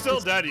mean, you're still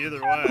dead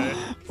either way.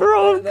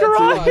 Bro, I'm That's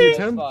fine. crying.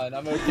 That's fine.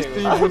 I'm okay with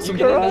Steve, that. what's You the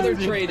get another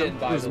problem? trade-in,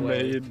 by the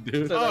way. Made,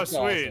 dude. So Oh, that's sweet.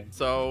 awesome.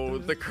 So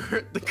the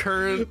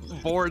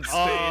current board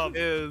state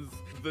is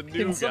the new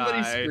Can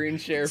somebody guy, screen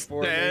share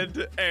for me?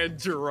 Ned and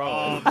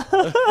Jerome.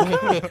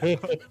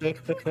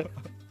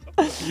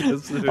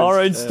 Yes, it is All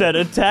right, Stead. Stead,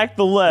 attack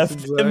the left.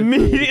 Exactly.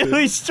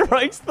 Immediately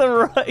strikes the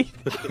right.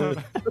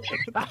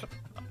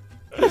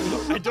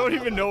 I don't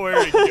even know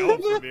where to go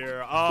from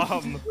here.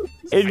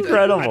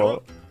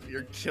 Incredible.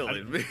 You're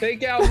killing me.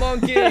 Take out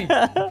Monkey!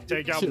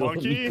 Take out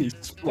Monkey.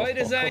 Bite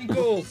his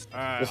ankles!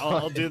 Alright,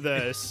 I'll do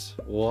this.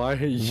 Why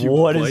are you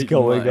What is biting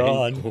going my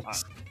on?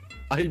 ankles?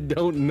 I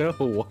don't know.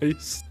 Why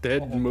is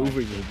Stead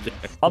moving again?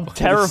 I'm Why is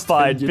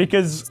terrified Stead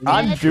because getting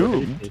I'm frustrated?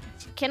 doomed.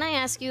 Can I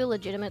ask you a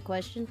legitimate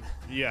question?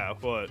 Yeah,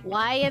 what?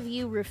 Why have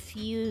you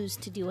refused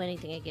to do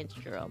anything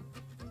against Jerome?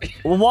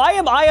 Why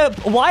have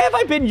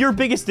I been your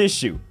biggest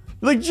issue?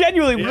 Like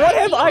genuinely, what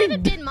have You I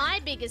haven't done? been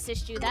my biggest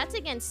issue. That's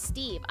against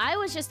Steve. I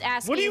was just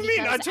asking. What do you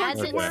mean? I because told as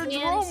you it where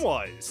Jerome stands,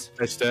 was.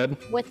 Hey, Stead,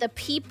 with the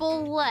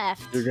people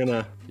left, you're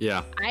gonna...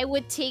 Yeah. I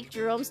would take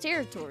Jerome's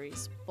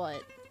territories,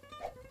 but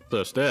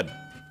So, Stead.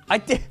 I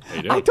doing?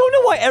 don't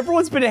know why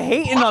everyone's been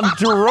hating on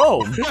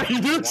Jerome.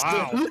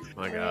 Wow.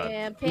 My god.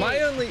 Rampage, My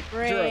only,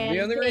 Jerome, the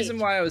only reason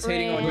why I was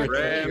hating on your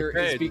character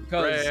is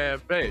because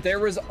Rampage. there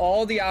was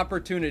all the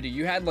opportunity.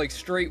 You had like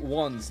straight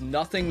ones,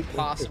 nothing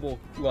possible.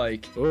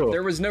 Like, Oh.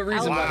 there was no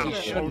reason why he Wow,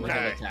 shouldn't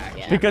have okay. attacked.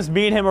 Yeah. Because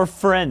me and him are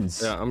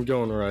friends. Yeah, I'm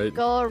going right.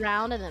 go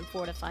around and then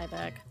fortify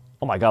back.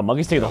 Oh my god,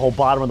 Monkey's taking the whole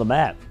bottom of the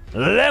map.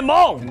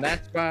 Lemon! And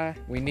that's why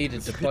we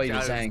needed to bite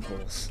his Guys.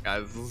 ankles.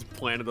 Guys, this is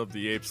Planet of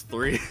the Apes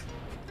 3.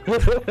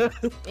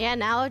 Yeah,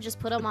 now I'll just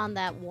put them on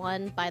that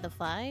 1 by the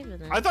 5. And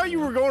then, I thought you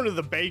were going to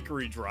the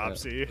bakery,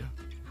 Dropsy.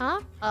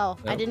 Huh? Oh,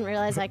 I Yeah. didn't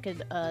realize I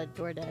could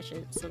DoorDash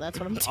it, so that's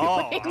what I'm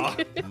Oh.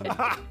 doing.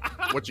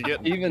 What you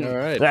get? Even All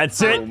right.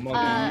 That's it.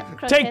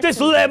 Monkey. Take this,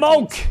 croquettes and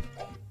Lemon!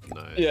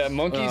 Nice. Yeah,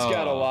 Monkey's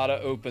got a Oh. lot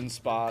of open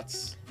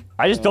spots.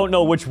 I just don't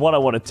know which one I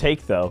want to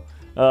take though.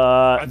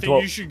 I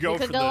think you should go You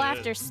for could go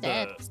after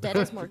Stead. Stead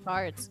has more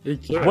cards.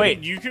 Wait.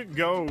 You could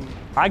go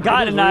I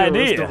got an the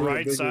idea.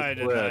 right side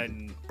and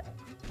then...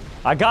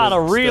 I got a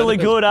really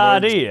good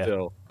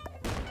idea.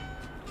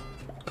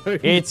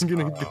 It's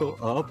gonna go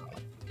up.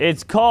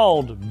 It's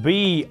called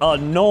Be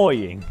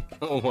Annoying.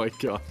 Oh my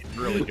god.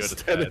 Really good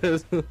at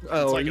that.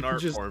 Oh, It's like you an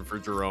art just- form for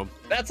Jerome.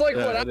 That's like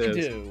Yeah, what I it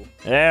is. do.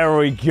 There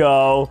we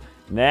go.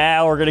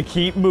 Now we're gonna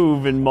keep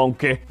moving,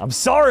 monkey. I'm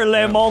sorry,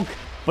 Monk,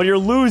 but you're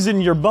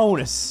losing your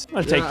bonus. I'm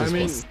gonna take this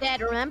one.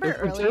 Stead, remember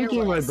If I'm earlier taking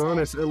what my I said?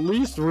 bonus, at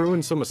least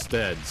ruin some of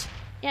Stead's.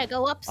 Yeah,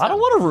 go up I don't some.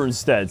 want to ruin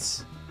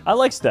Stead's. I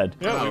like Stead.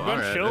 Yeah, Oh, we've been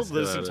alright, chilled let's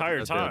this do it. entire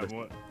Let's do time. it.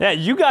 What- Yeah,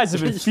 you guys have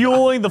been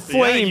fueling the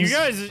flames.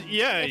 Yeah, you guys,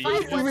 yeah, If I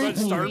you've been wasn't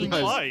starting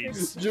doing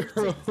fights.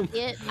 Jerome,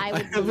 It, I I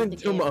would lose the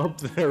haven't come game. up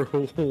there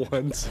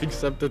once,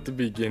 except at the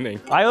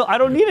beginning. I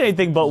don't need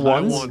anything but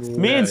ones. want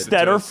Me and Stead,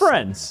 Stead are just-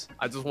 friends.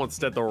 I just want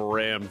Stead to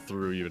ram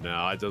through you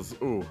now.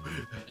 Ooh.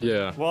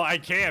 Yeah. Well, I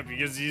can't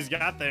because he's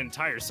got the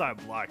entire side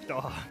blocked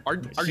off. Are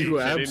You you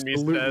kidding me,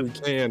 absolutely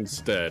Stead? can,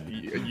 Stead.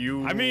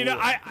 You. I mean, You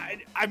I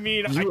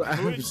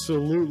could.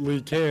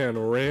 absolutely can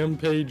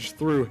rampage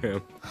through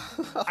him.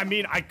 I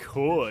mean, I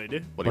could.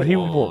 What But do he you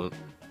will. want?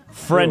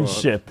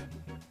 Friendship.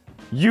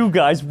 You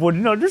guys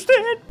wouldn't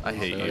understand. I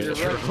hate Yeah, you, you're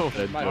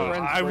Jerome. My Uh,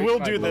 friends I break will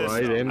my do this.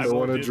 Right though. I into will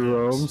one of do this.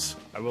 Jerome's.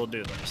 I will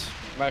do this.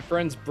 My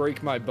friends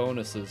break my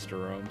bonuses,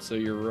 Jerome, so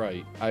you're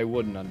right. I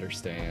wouldn't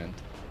understand.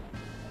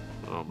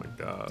 Oh my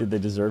god. Did they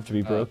deserve to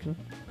be broken?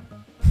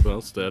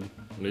 Well, Stead,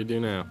 what do you do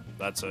now?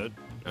 That's it.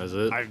 That's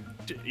it?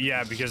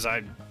 Yeah, because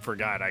I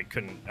forgot I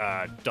couldn't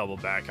double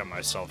back on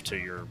myself to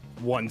your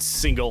one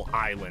single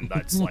island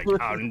that's like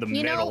out in the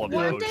You know, middle of the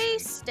one ocean. day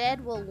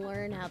Stead will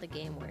learn how the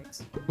game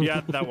works.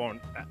 Yeah, that won't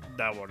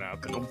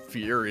happen. I'm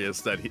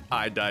furious that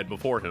I died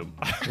before him.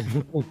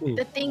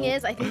 The thing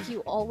is, I think you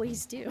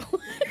always do.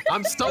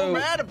 I'm so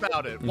mad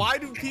about it. Why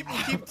do people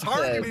keep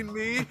targeting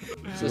me?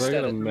 So I Stead,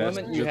 got a at the moment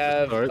message you at the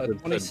have start a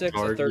that said 26, a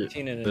target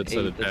 13, and an that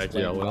said 8 that's attack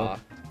yellow.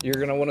 landlocked. You're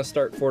gonna want to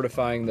start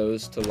fortifying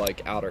those to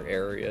like outer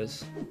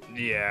areas.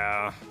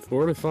 Yeah.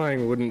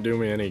 Fortifying wouldn't do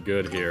me any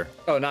good here.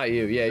 Oh, not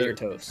you. Yeah, you're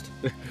toast.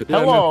 Yeah,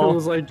 Hello. No, it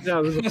was like,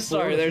 yeah, there's a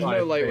Sorry, there's no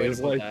fortify light way phase,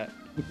 to put like, that.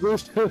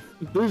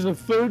 There's a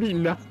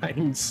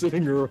 39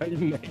 sitting right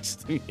next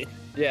to me.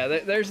 Yeah,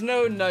 there's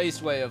no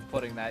nice way of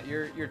putting that.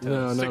 You're toast.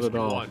 No, not at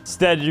all. 61.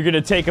 Stead, you're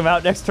gonna take him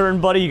out next turn,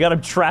 buddy. You got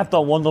him trapped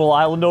on one little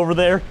island over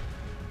there.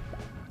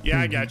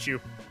 Yeah, I got you.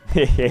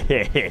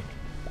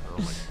 Oh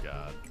my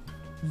god.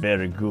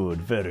 Very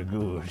good, very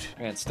good.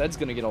 Man, Stead's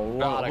gonna get a Oh,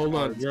 lot of hold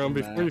on, cards Jerome, from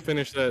before that. you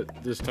finish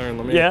this turn,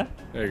 let me... Yeah?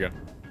 There you go.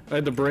 I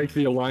had to break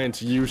the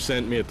alliance you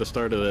sent me at the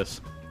start of this.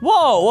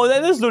 Whoa,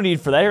 well, there's no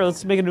need for that. Here,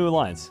 let's make a new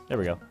alliance. There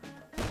we go.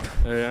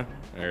 Oh, yeah?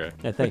 Okay.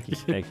 Yeah, thank you,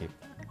 thank you.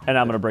 And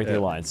I'm gonna break the Yeah.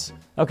 alliance.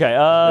 Okay,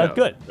 Yeah,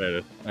 good. there it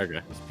is.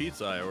 Okay. This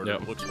pizza I ordered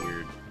Yep. looks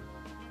weird.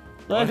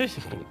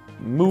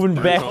 Moving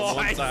back. Oh, On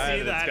one I side,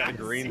 see that. It's got a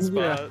green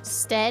Yeah. spot.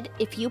 Stead,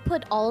 if you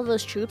put all of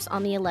those troops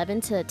on the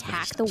 11 to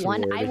attack the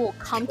one, I will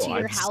come to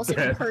your God, house Stead.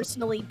 and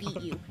personally beat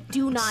you.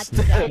 Do not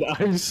do that.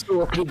 I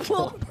swear to I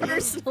will God. Fine.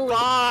 personally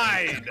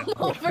come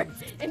over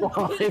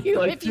and beat you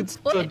Like, if you it's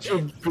put such a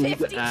big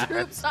 50 ass.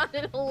 troops on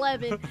an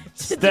 11.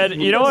 Stead,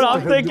 you know what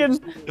I'm thinking?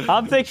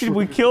 I'm thinking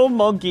we kill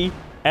Monkey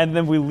and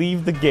then we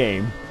leave the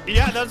game.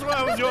 Yeah, that's what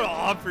I was going to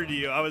offer to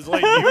you. I was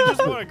like, you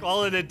just want to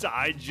call it a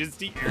tie just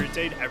to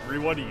irritate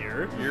everyone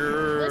here?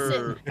 You're.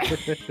 Listen,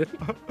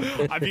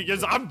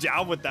 Because I'm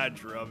down with that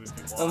drum if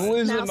you I'm want.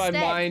 losing now my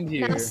Stead, mind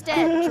here. now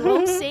Stead,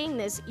 Jerome's saying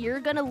this. You're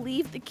gonna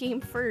leave the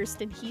game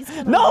first, and he's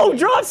gonna. No, win.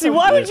 Dropsy,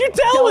 why would you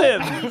tell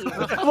him?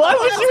 Why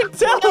would you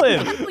tell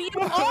him? Who you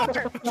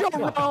are,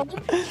 Jerome.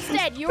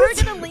 Stead, you were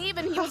gonna leave,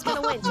 and he was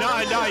gonna win. No,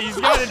 he's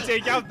got to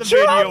take out the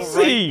video right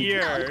Dropsy!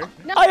 here.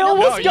 No, I no,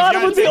 almost you got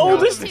him gotta with the take out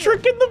oldest the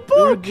trick in the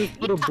book. Just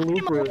put a Got him over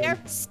blooper there.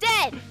 in.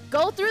 Stead,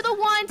 go through the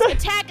ones.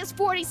 Attack is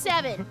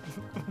 47.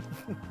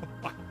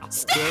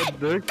 Stead,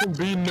 There can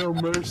be no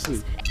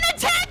mercy. and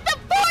attack the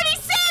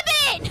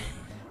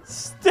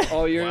 47.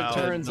 Oh, your Wow.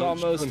 turn's No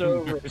almost showing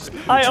over. mercy.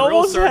 I Drill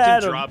almost Sergeant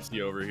had him.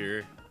 Dropsy over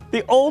here.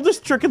 The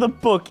oldest trick in the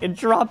book, and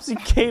Dropsy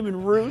came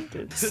and ruined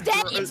it.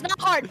 Stead, it's not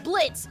hard.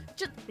 Blitz.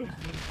 Just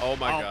Oh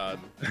my god.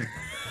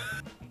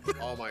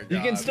 Oh my god.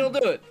 You can still do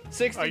it. I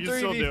 63 can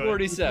still v do it.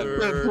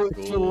 47.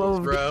 Circles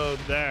round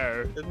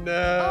There. and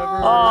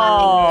never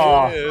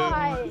Oh.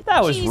 again.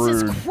 That was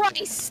Jesus rude.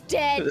 Christ,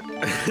 Stead.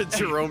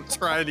 Jerome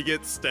trying to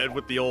get Stead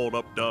with the old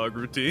up dog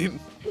routine.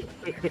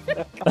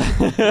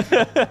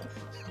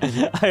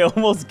 I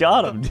almost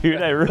got him,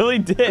 dude. I really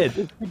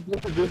did.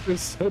 This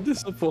is so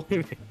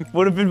disappointing.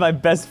 Would have been my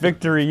best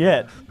victory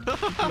yet.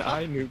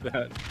 I knew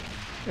that.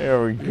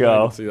 There we I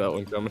go. didn't see that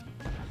one coming.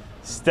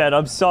 Stead,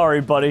 I'm sorry,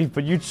 buddy,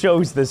 but you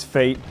chose this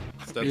fate.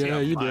 Stead's got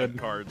you 5 did.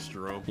 cards,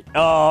 Jerome.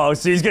 Oh,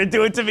 so he's gonna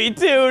do it to me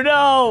too.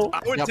 No.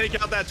 I would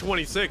take out that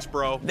 26,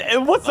 bro.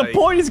 And what's the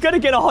point? He's gonna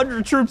get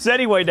 100 troops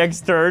anyway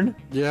next turn.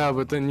 Yeah,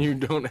 but then you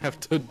don't have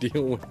to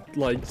deal with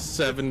like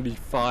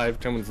 75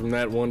 coming from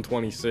that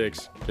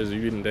 126 because you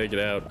didn't take it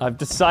out. I've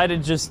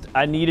decided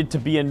I needed to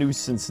be a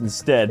nuisance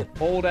instead.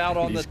 Hold out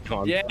on He's the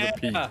gone for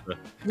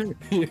the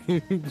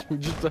pizza.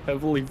 Just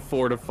heavily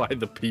fortify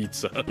the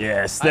pizza.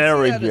 Yes, there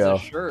we go.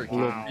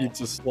 Little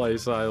pizza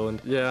slice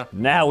island. Yeah.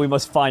 Now we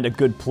must find a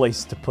good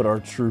place to put our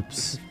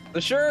troops. The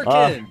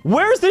shuriken.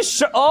 Where's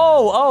this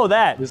Oh,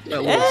 that. Just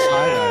that little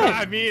side eye.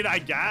 I mean, I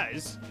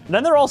guess.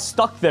 Then they're all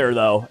stuck there,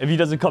 though, if he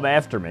doesn't come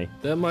after me.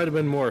 That might have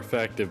been more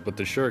effective, but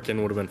the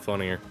shuriken would have been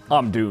funnier.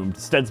 I'm doomed.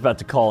 Stead's about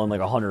to call in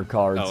like 100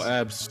 cards. Oh,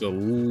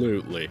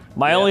 absolutely.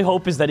 My only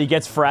hope is that he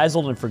gets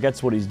frazzled and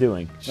forgets what he's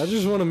doing. I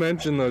just want to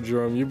mention, though,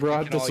 Jerome, you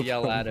brought We can this all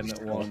yell upon at him at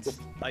yourself. once.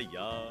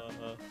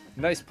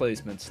 Nice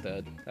placement,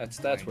 Stead.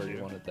 That's where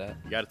you wanted that.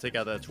 You gotta take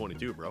out that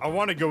 22, bro. I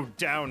want to go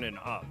down and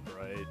up,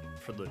 right?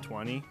 For the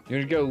 20.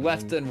 You're gonna go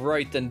left and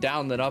right, then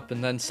down, then up,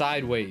 and then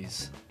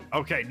sideways.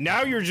 Okay,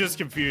 now you're just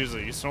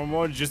confusing.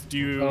 Someone just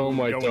do Oh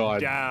my going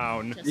God.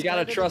 down. Just You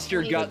gotta go to the trust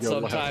your 22. gut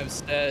sometimes,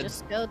 Stead.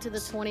 Just go to the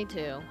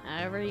 22,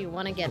 however you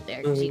want to get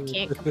there, because you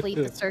can't complete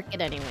the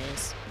circuit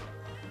anyways.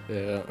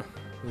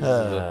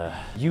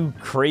 Yeah. You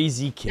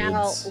crazy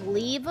Now, kids.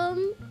 leave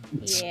them?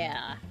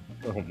 Yeah.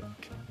 Oh my God.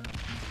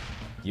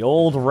 The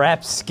old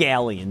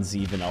rapscallions,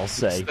 even, I'll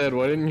say. Instead,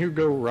 why didn't you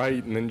go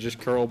right and then just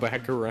curl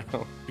back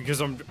around? Because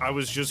I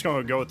was just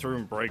gonna go through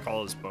and break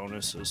all his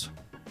bonuses.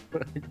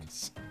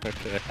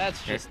 Okay.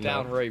 That's just No.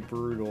 downright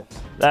brutal.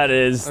 That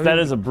is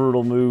a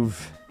brutal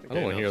move. I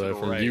don't want to hear that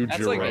from Right. you,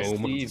 That's like a Jerome.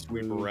 Steve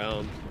Sweep move.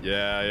 around.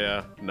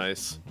 Yeah.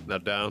 Nice. Now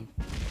down.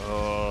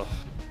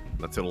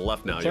 That's to the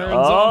left now, Turn's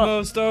y'all.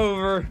 almost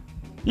over.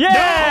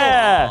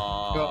 Yeah!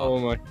 Oh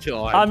my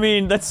God. I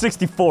mean, that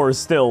 64 is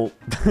still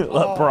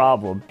a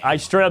problem. I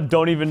straight up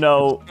don't even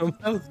know.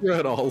 Somehow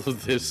throughout all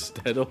of this,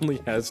 Stead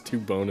only has 2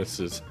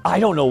 bonuses. I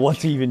don't know what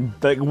to even,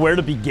 like, where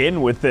to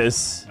begin with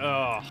this.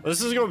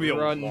 This is gonna be a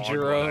Run, long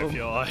Jerome. one, I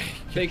feel like.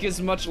 Take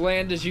as much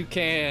land as you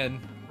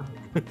can.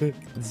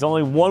 There's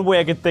only one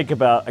way I can think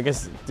about. I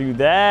guess do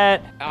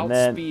that, and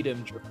then Outspeed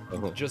him.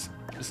 Just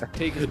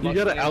take as You much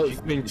gotta land as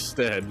you outthink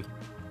Stead.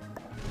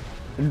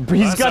 he's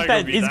That's got not gonna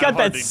that. be He's that got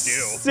hard that to do.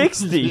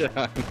 60.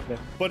 Yeah.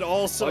 But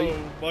also,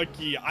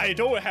 Lucky, I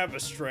don't have a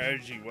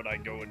strategy when I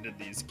go into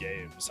these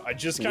games. I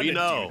just kind We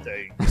know. of do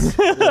things,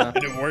 and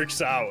it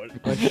works out.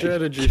 My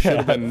strategy should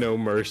have been no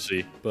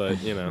mercy,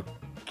 but you know.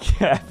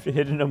 Cap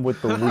hitting him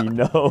with the we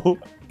know.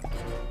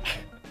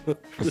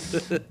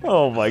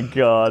 Oh my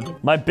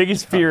God. My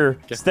biggest fear.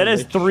 Stead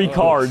has 3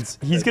 cards.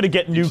 He's gonna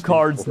get new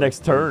cards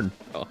next turn,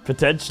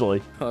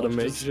 potentially. How to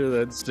make sure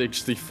that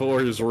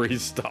 64 is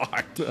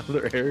restocked.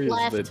 Other areas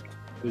Left. that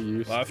they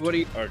use. Left. What do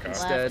you Okay.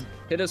 instead?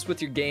 Hit us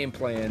with your game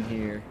plan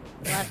here.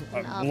 Left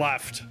and up.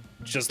 Left.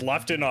 Just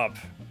left and up.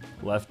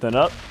 Left and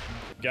up.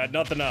 Got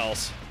nothing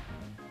else.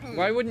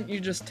 Why wouldn't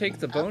you just take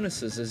the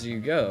bonuses as you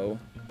go?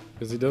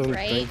 Because he doesn't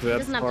Right? think He that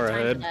doesn't have far the time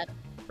for ahead. that.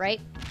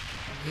 Right?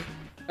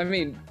 I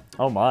mean,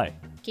 Oh my.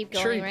 Keep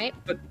going, sure, right?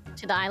 but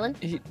To the island?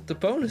 the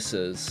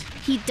bonuses.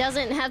 He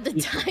doesn't have the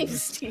time,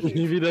 Steve.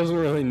 He doesn't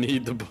really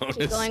need the bonus.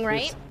 Keep going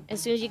right. As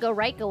soon as you go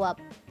right, go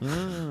up.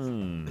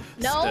 No?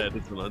 Stead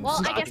is an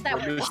Well, I guess that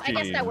unstoppable works. I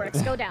guess that machine.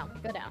 works. Go down.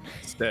 Go down.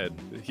 Stead,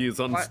 he is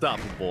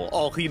unstoppable.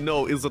 All he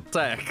know is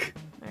attack.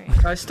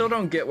 Alright. I still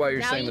don't get why you're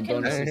Now saying you the can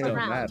bonuses move don't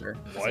around. matter.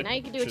 So What? now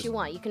you can do what Just- you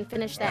want. You can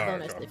finish that Oh,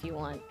 bonus okay. if you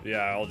want. Yeah,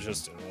 I'll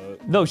just.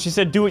 No, she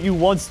said do what you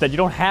want, Stead. You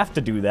don't have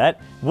to do that.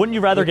 Wouldn't you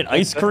rather get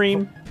ice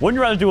cream? Wouldn't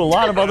you rather do a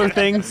lot of other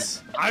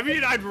things? I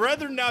mean, I'd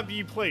rather not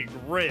be playing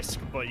Risk,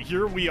 but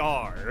here we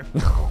are.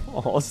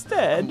 Oh,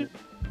 Stead.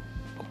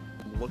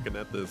 I'm looking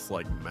at this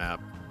like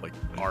map, like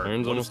art.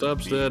 Turns What almost does it up,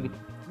 mean? Stead.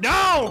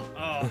 No!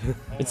 Oh,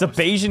 It's a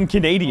Bayesian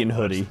Canadian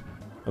hoodie.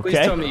 Please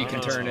Okay? tell me you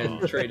can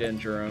trade in,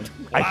 Jerome.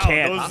 I wow,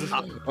 can't. those-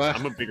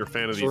 I'm a bigger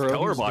fan of these Jerome's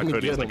color block gonna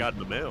hoodies get I 'em. got in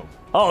the mail.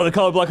 Oh, the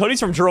color block hoodies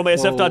from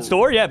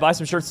JeromeASF.store? Yeah, buy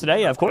some shirts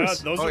today. Yeah, of yeah, course.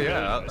 those Oh are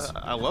yeah, really nice.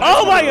 I love.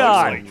 Oh it. my It looks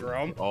God! like-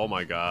 Jerome. Oh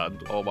my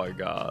god! Oh my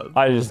god!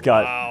 I just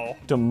got Wow.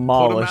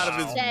 demolished. Put him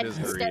out of his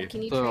Instead, misery.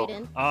 can you So- trade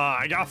in?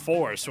 I got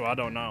 4, so I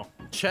don't know.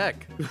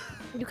 Check.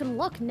 You can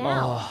look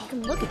now. You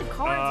can look at the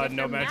cards. If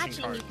no they're matching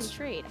matching, you can cards.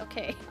 trade.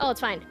 Okay. Oh, it's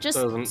fine. Just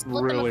Doesn't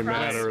split really them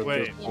across. matter at Wait,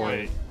 this Yeah.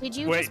 point. Did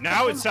you Wait, just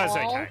now put it says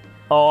them I all? can't.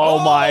 Oh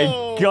my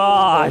Oh!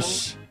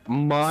 gosh.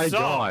 My So,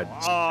 God,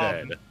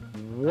 Stead.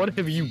 What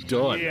have you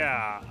done?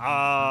 Yeah,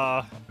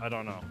 I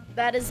don't know.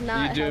 That is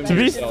not. You how doomed that To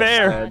be is yourself,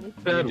 fair- Stead.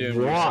 Stead, You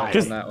doomed why?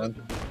 yourself on that one.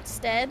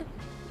 Instead,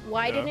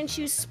 why Yeah. didn't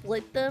you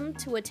split them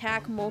to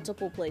attack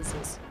multiple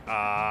places?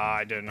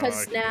 I didn't know. I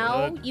Because could do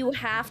now that. you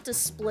have to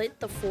split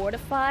the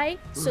fortify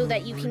so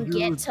that you can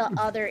get to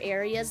other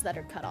areas that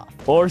are cut off.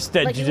 Or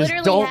Stead, Like, you you just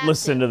literally don't have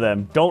listen to. to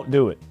them. Don't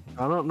do it.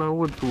 I don't know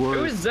what's worse.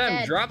 Who is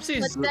them? Stead,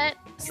 Dropsy's put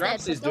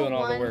the doing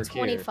all the work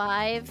here.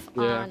 125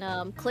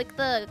 on, click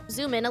the,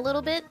 zoom in a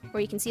little bit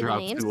where you can see the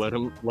names. Let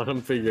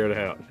him figure it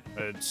out.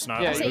 It's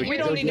not. Yeah, letting we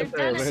don't need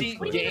to see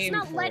What do you mean it's game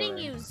not letting for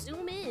it. you?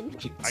 Zoom in.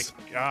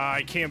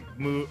 I can't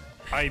move.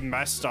 I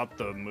messed up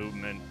the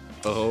movement.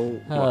 Oh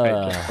my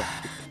god.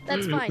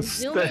 That's fine.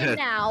 Zoom in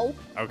now.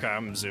 Okay,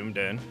 I'm zoomed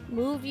in.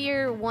 Move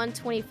your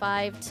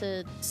 125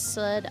 to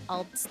Sud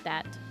Alt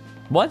Stat.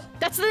 What?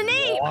 That's the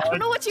name! I don't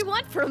know what you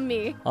want from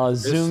me.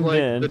 Zoomed like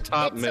in. the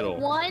top It's middle.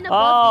 one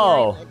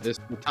above the island. This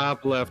the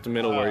top left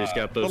middle where he's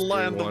got those The three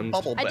land of ones.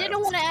 bubble I baths. didn't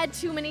want to add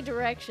too many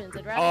directions.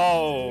 I'd rather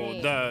Oh,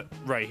 use the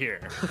right here.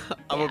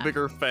 I'm a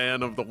bigger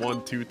fan of the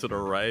 1-2 to the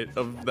right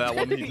of that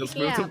one he just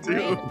moved yeah, him to.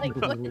 right? Like,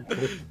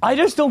 what? I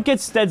just don't get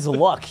Stead's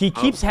luck. He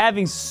keeps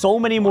having so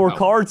many more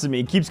cards than me.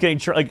 He keeps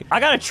getting like I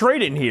got a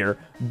trade in here,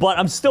 but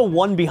I'm still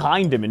one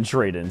behind him in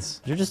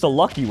trade-ins. You're just a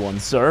lucky one,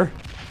 sir.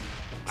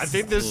 I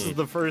think this is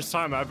the first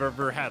time I've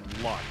ever had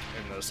luck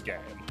in this game.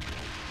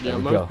 Yeah, There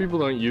we most go. people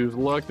don't use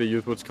luck. They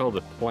use what's called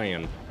a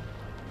plan.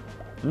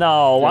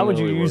 No, why would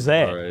you Generally use works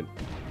that? alright.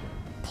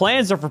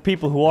 Plans are for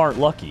people who aren't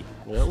lucky.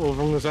 Yeah, well,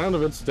 from the sound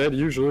of it, Stead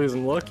usually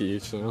isn't lucky,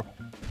 so.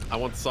 I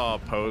once saw a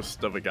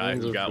post of a guy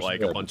who got like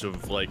a bunch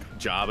of like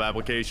job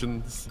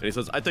applications, and he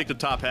says, "I take the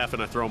top half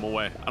and I throw them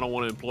away. I don't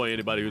want to employ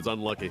anybody who's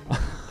unlucky."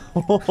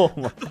 Oh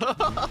my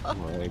Oh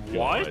my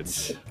god.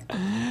 What?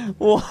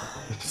 what?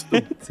 It's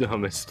the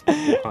dumbest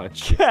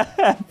watch.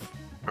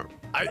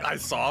 I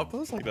saw a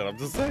post like that. I'm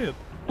just saying.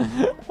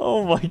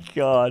 Oh my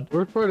god.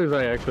 Worst part is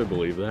I actually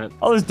believe that.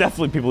 Oh, there's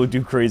definitely people who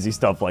do crazy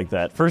stuff like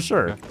that, for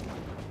sure.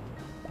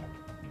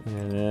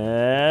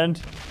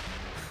 And...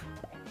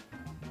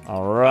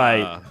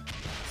 Alright.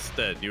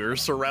 Stead, you're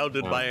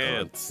surrounded by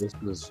ants. This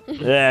is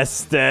Yes,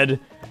 Stead.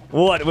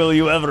 What will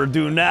you ever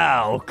do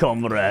now,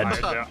 comrade?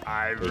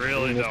 I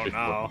really don't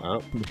know.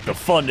 oh. The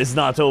fun is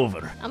not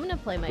over. I'm gonna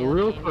play my The own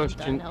real game. I'm done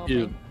question is,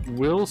 helping.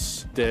 will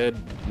Stead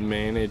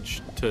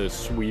manage to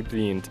sweep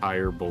the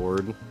entire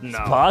board? No.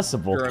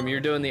 Possible. Durham, you're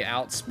doing the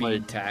outspeed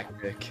Like-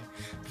 tactic.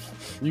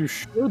 You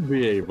should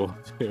be able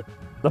to.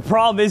 The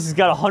problem is he's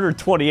got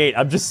 128.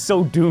 I'm just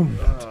so doomed.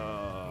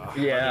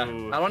 Yeah,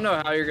 I don't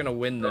know how you're gonna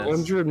win this.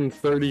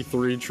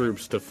 133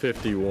 troops to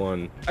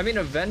 51. I mean,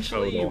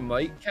 eventually you Total.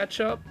 might catch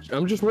up.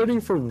 I'm just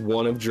waiting for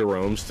one of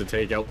Jerome's to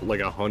take out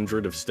like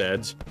 100 of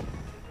Stead's.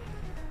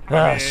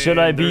 Should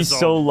I be There's a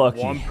so lucky?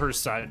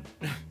 1%.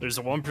 There's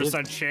a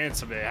 1%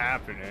 chance of it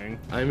happening.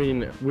 I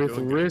mean, with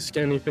risk,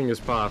 anything is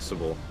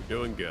possible. You're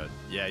doing good.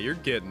 Yeah, you're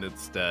getting it,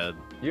 Stead.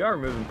 You are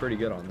moving pretty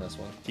good on this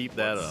one. Keep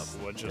that up.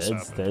 What just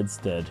Stead's happened?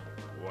 Stead.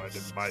 What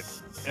did my...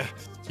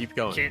 Keep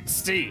going. Can't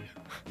see.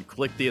 You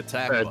click the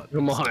attack Stead, button.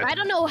 come on. I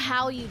don't know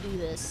how you do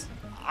this.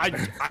 I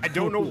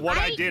don't know what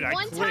I did. I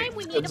One clicked. time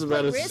we need That's to about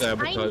play as Risk. I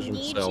sabotage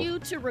need himself. you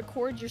to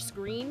record your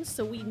screen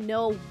so we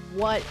know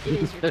what it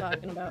is you're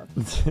talking about.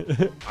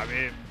 I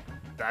mean,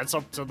 that's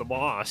up to the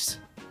boss.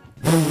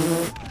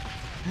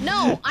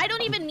 No, I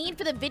don't even mean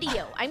for the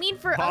video. I mean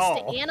for us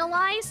to Oh.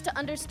 analyze to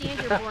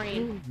understand your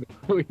brain.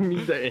 We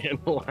need to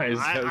analyze.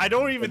 how I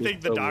don't even Stead think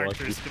is the so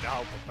doctors lucky. can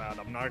help with that.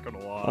 I'm not gonna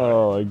lie.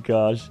 Oh my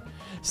gosh.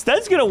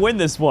 Stead's gonna win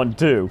this one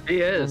too. He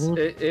is.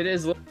 It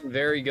is looking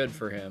very good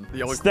for him.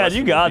 The only Stead, you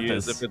question got would be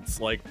is this. if it's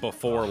like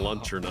before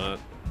lunch or not.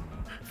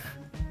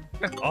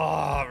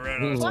 Oh,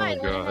 man. So I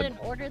Oh, went ahead God. and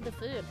ordered the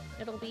food.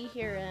 It'll be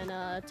here in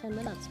 10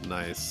 minutes.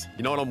 Nice.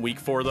 You know what I'm weak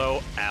for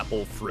though?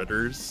 Apple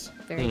fritters.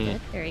 Very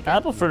good, very good.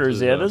 Apple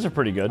fritters, yeah, those are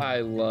pretty good. I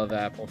love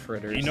apple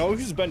fritters. You know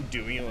who's been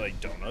doing like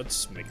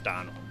donuts?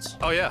 McDonald's.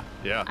 Oh yeah,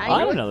 yeah.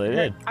 I don't know they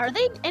did. Are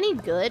they any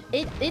good?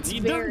 It's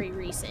They're- very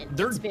recent.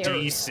 They're It's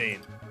very decent.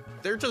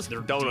 They're just They're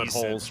donut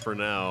decent. holes for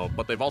now,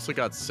 but they've also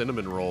got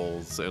cinnamon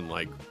rolls and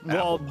like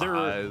Well, apple they're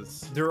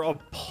pies. they're a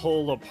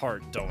pull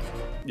apart donut.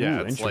 Yeah,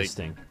 Ooh, it's like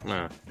interesting.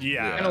 Nah.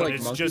 Yeah, Kinda but like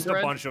it's monkey just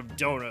bread? a bunch of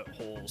donut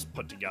holes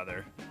put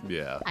together.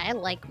 yeah. I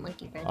like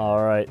monkey bread.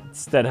 All right,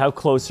 Stead, how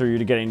close are you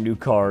to getting new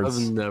cards?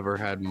 I've never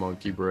had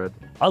monkey bread.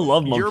 I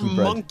love monkey You're bread.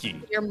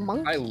 monkey. You're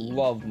monkey. I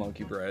love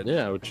monkey bread.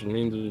 Yeah, which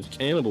means it's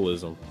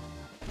cannibalism.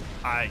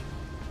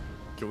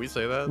 Can we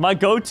say that? My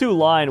go-to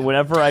line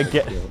whenever I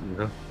get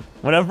Yeah.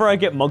 whenever I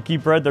get monkey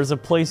bread, there's a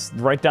place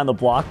right down the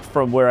block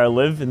from where I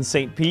live in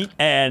St. Pete,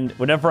 and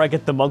whenever I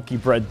get the monkey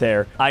bread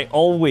there, I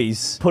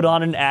always put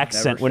on an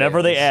accent Never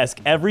whenever they fails.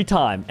 ask. Every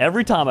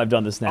time I've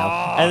done this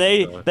now, and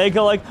they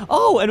go like,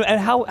 "Oh, and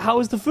how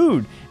is the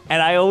food?"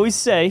 And I always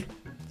say,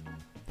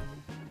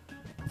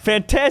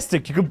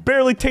 "Fantastic! You can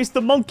barely taste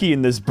the monkey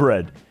in this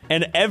bread."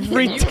 And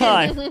every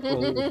time,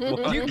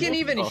 You can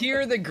even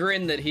hear the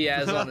grin that he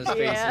has on his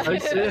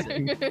face.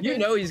 Yeah. You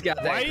know he's got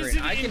Why that is grin.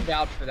 it I can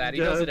vouch for that. He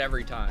does it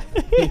every time.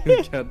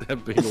 Got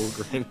that big old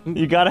grin.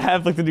 you gotta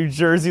have like the New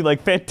Jersey,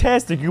 like,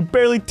 "Fantastic! You can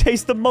barely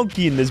taste the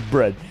monkey in this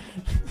bread."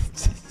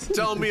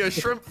 Tell me a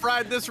shrimp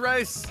fried this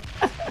rice.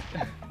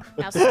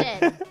 Now,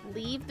 Stead,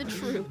 leave the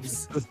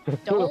troops.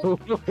 Don't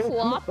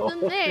plop them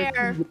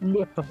there.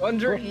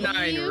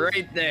 109 You-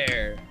 right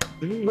there.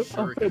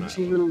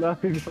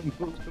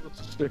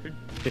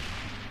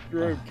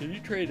 Jerome, can you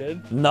trade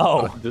in?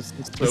 No. This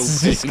is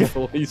This so is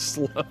painfully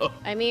slow.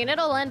 I mean,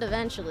 it'll end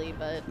eventually,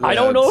 but I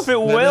don't know if it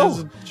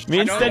will. Me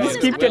and I Stead don't just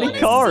know. keep I getting wanna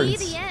see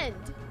cards. the end.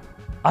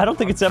 I don't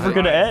think it's ever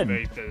gonna Trying to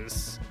end. make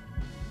this.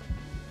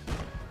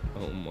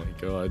 Oh my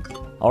god.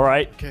 All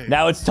right, Okay.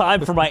 now it's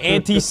time for my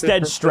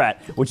anti-Stead strat,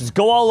 which is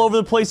go all over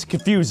the place and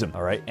confuse him.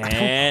 All right,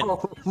 and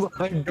Oh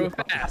my Go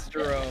god. fast,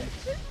 Jerome.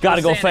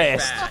 gotta go Sonic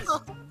fast.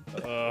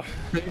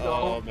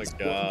 Oh my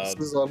god.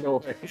 This is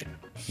annoying.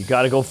 You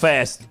gotta go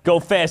fast. Go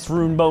fast,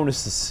 rune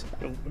bonuses.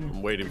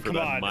 I'm waiting for Come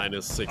that on.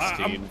 minus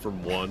 16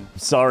 from 1.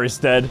 Sorry,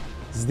 Stead.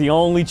 This is the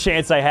only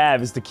chance I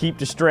have is to keep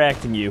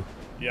distracting you.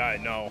 Yeah, I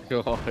know.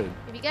 God.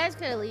 If you guys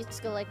could at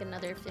least go like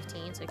another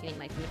 15 so I can eat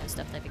my food and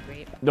stuff, that'd be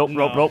great. Nope,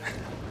 nope, No. nope.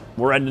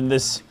 We're ending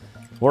this.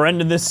 We're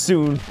ending this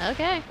soon.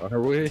 Okay. Are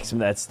we? Take some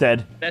of that,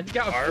 Stead. That's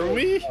got Are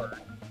we?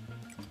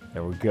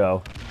 There we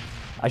go.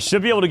 I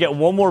should be able to get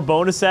one more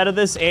bonus out of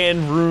this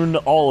and ruin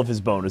all of his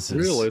bonuses.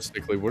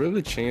 Realistically, what are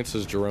the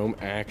chances Jerome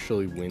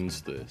actually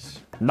wins this?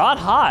 Not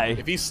high.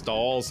 If he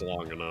stalls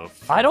long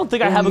enough. I don't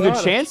think I have a good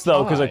Not chance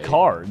though because of high.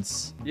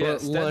 cards. Yeah,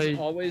 But, Stead's like,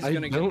 always I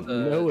gonna don't get the.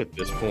 know at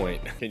this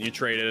point. Can you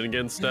trade it in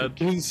instead?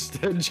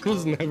 Instead,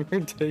 just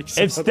never takes.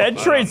 If out Stead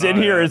the- trades in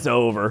know here, yet. it's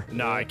over.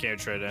 No, I can't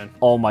trade in.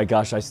 Oh my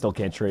gosh, I still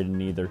can't trade in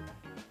either.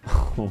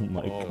 Oh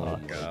my Oh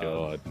god. my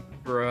god.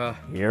 Bruh.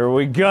 Here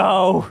we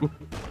go.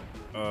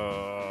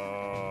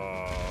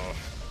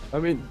 I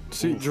mean,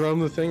 see, Jerome,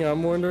 the thing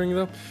I'm wondering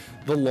though,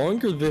 the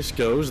longer this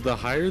goes, the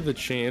higher the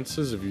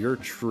chances of your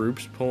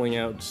troops pulling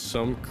out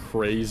some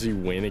crazy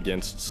win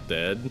against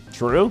Stead.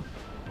 True.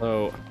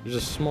 Oh, there's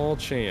a small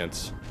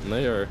chance. And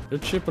they're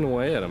chipping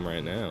away at him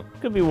right now.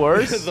 Could be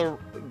worse.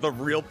 the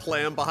real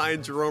plan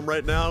behind Jerome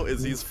right now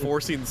is he's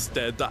forcing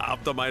Stead to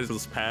optimize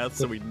his path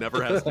so he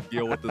never has to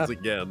deal with this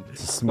again.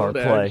 It's a smart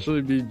That'd play.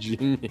 actually be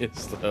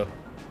genius though.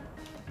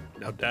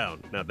 Now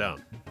down, now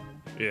down.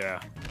 Yeah.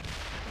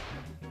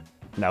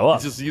 Now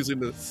up. He's just using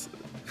this.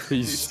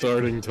 He's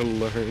starting to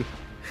learn.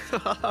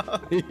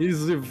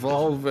 He's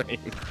evolving.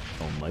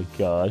 Oh my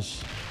gosh.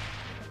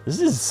 This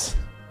is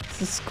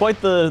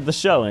quite the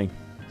showing.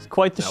 It's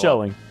quite the Now up.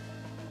 showing.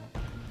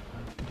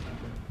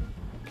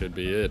 Could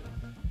be it.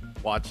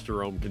 Watch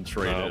Jerome can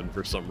trade No. in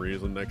for some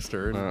reason next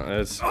turn.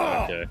 It's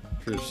okay.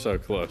 You're so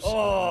close.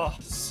 Oh,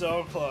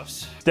 so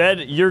close.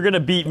 Stead, you're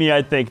gonna beat me,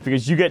 I think,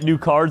 because you get new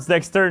cards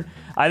next turn.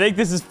 I think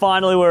this is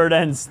finally where it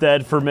ends,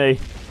 Stead, for me.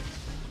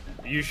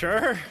 You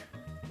sure?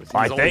 He's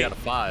I only think- at a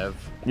 5.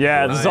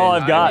 Yeah, this is all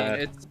I've got.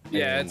 It's Oh,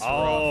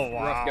 rough.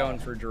 wow. Rough going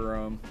for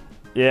Jerome.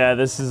 Yeah,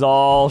 this is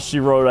all she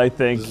wrote, I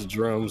think. This is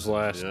Jerome's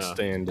last Yeah.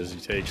 stand as he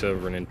takes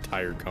over an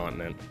entire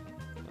continent.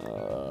 Come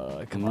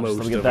on, just let Most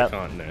me of get the that.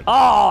 continent.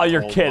 Oh,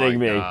 you're Oh kidding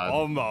my me. God.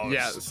 Almost.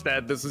 Yeah,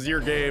 Stead, this is your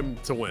game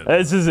to win.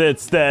 This is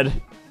it, Stead.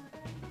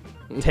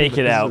 Take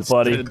it This out, is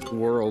buddy. Stead's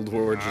world,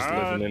 we're just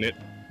living in it.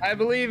 I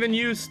believe in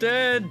you,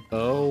 Stead.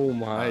 Oh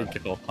my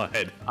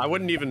god. I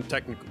wouldn't even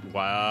technically.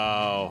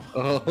 Wow.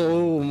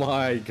 Oh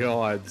my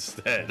god,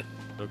 Stead.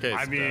 Okay.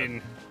 I Stead.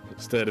 mean,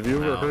 Stead, have you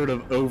ever No. heard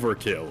of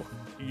overkill?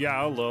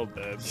 yeah, a little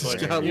bit. He's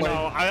But, got, you like,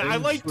 know, I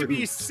 10 like to be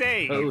troops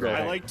safe. total.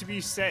 I like to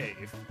be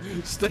safe.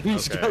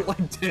 Stead's Okay. got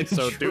like 10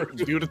 So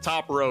troops. do the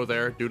top row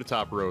there. Do the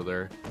top row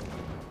there.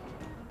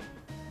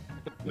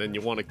 Then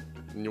you want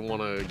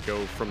to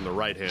go from the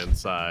right hand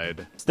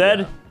side.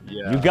 Stead,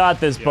 Yeah. you got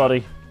this,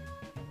 buddy.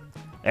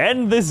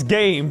 End this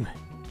game.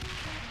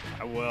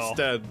 I will.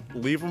 Instead,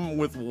 leave him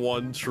with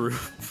one troop.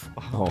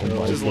 Oh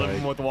my Just god. leave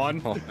him with one.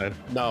 God.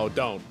 No,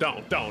 don't.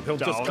 He'll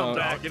just Don't. come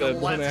back. It'll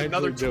That last doesn't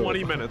another actually do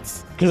 20 it.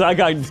 minutes. Because I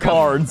got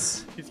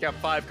cards. He's got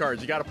 5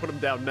 cards. You got to put him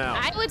down now.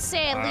 I would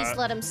say at least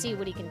let him see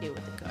what he can do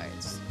with the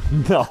cards.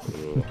 No.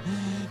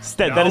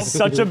 Stead, that No? is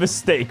such a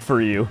mistake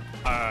for you.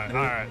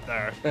 Alright,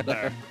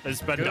 there.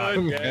 It's been Good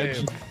done.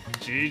 game.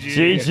 GG.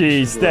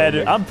 GG, Stead.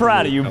 I'm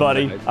proud of you,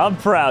 buddy. I'm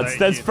proud. Thank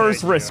Stead's you,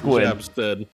 first thank you. risk win. Jab, Stead.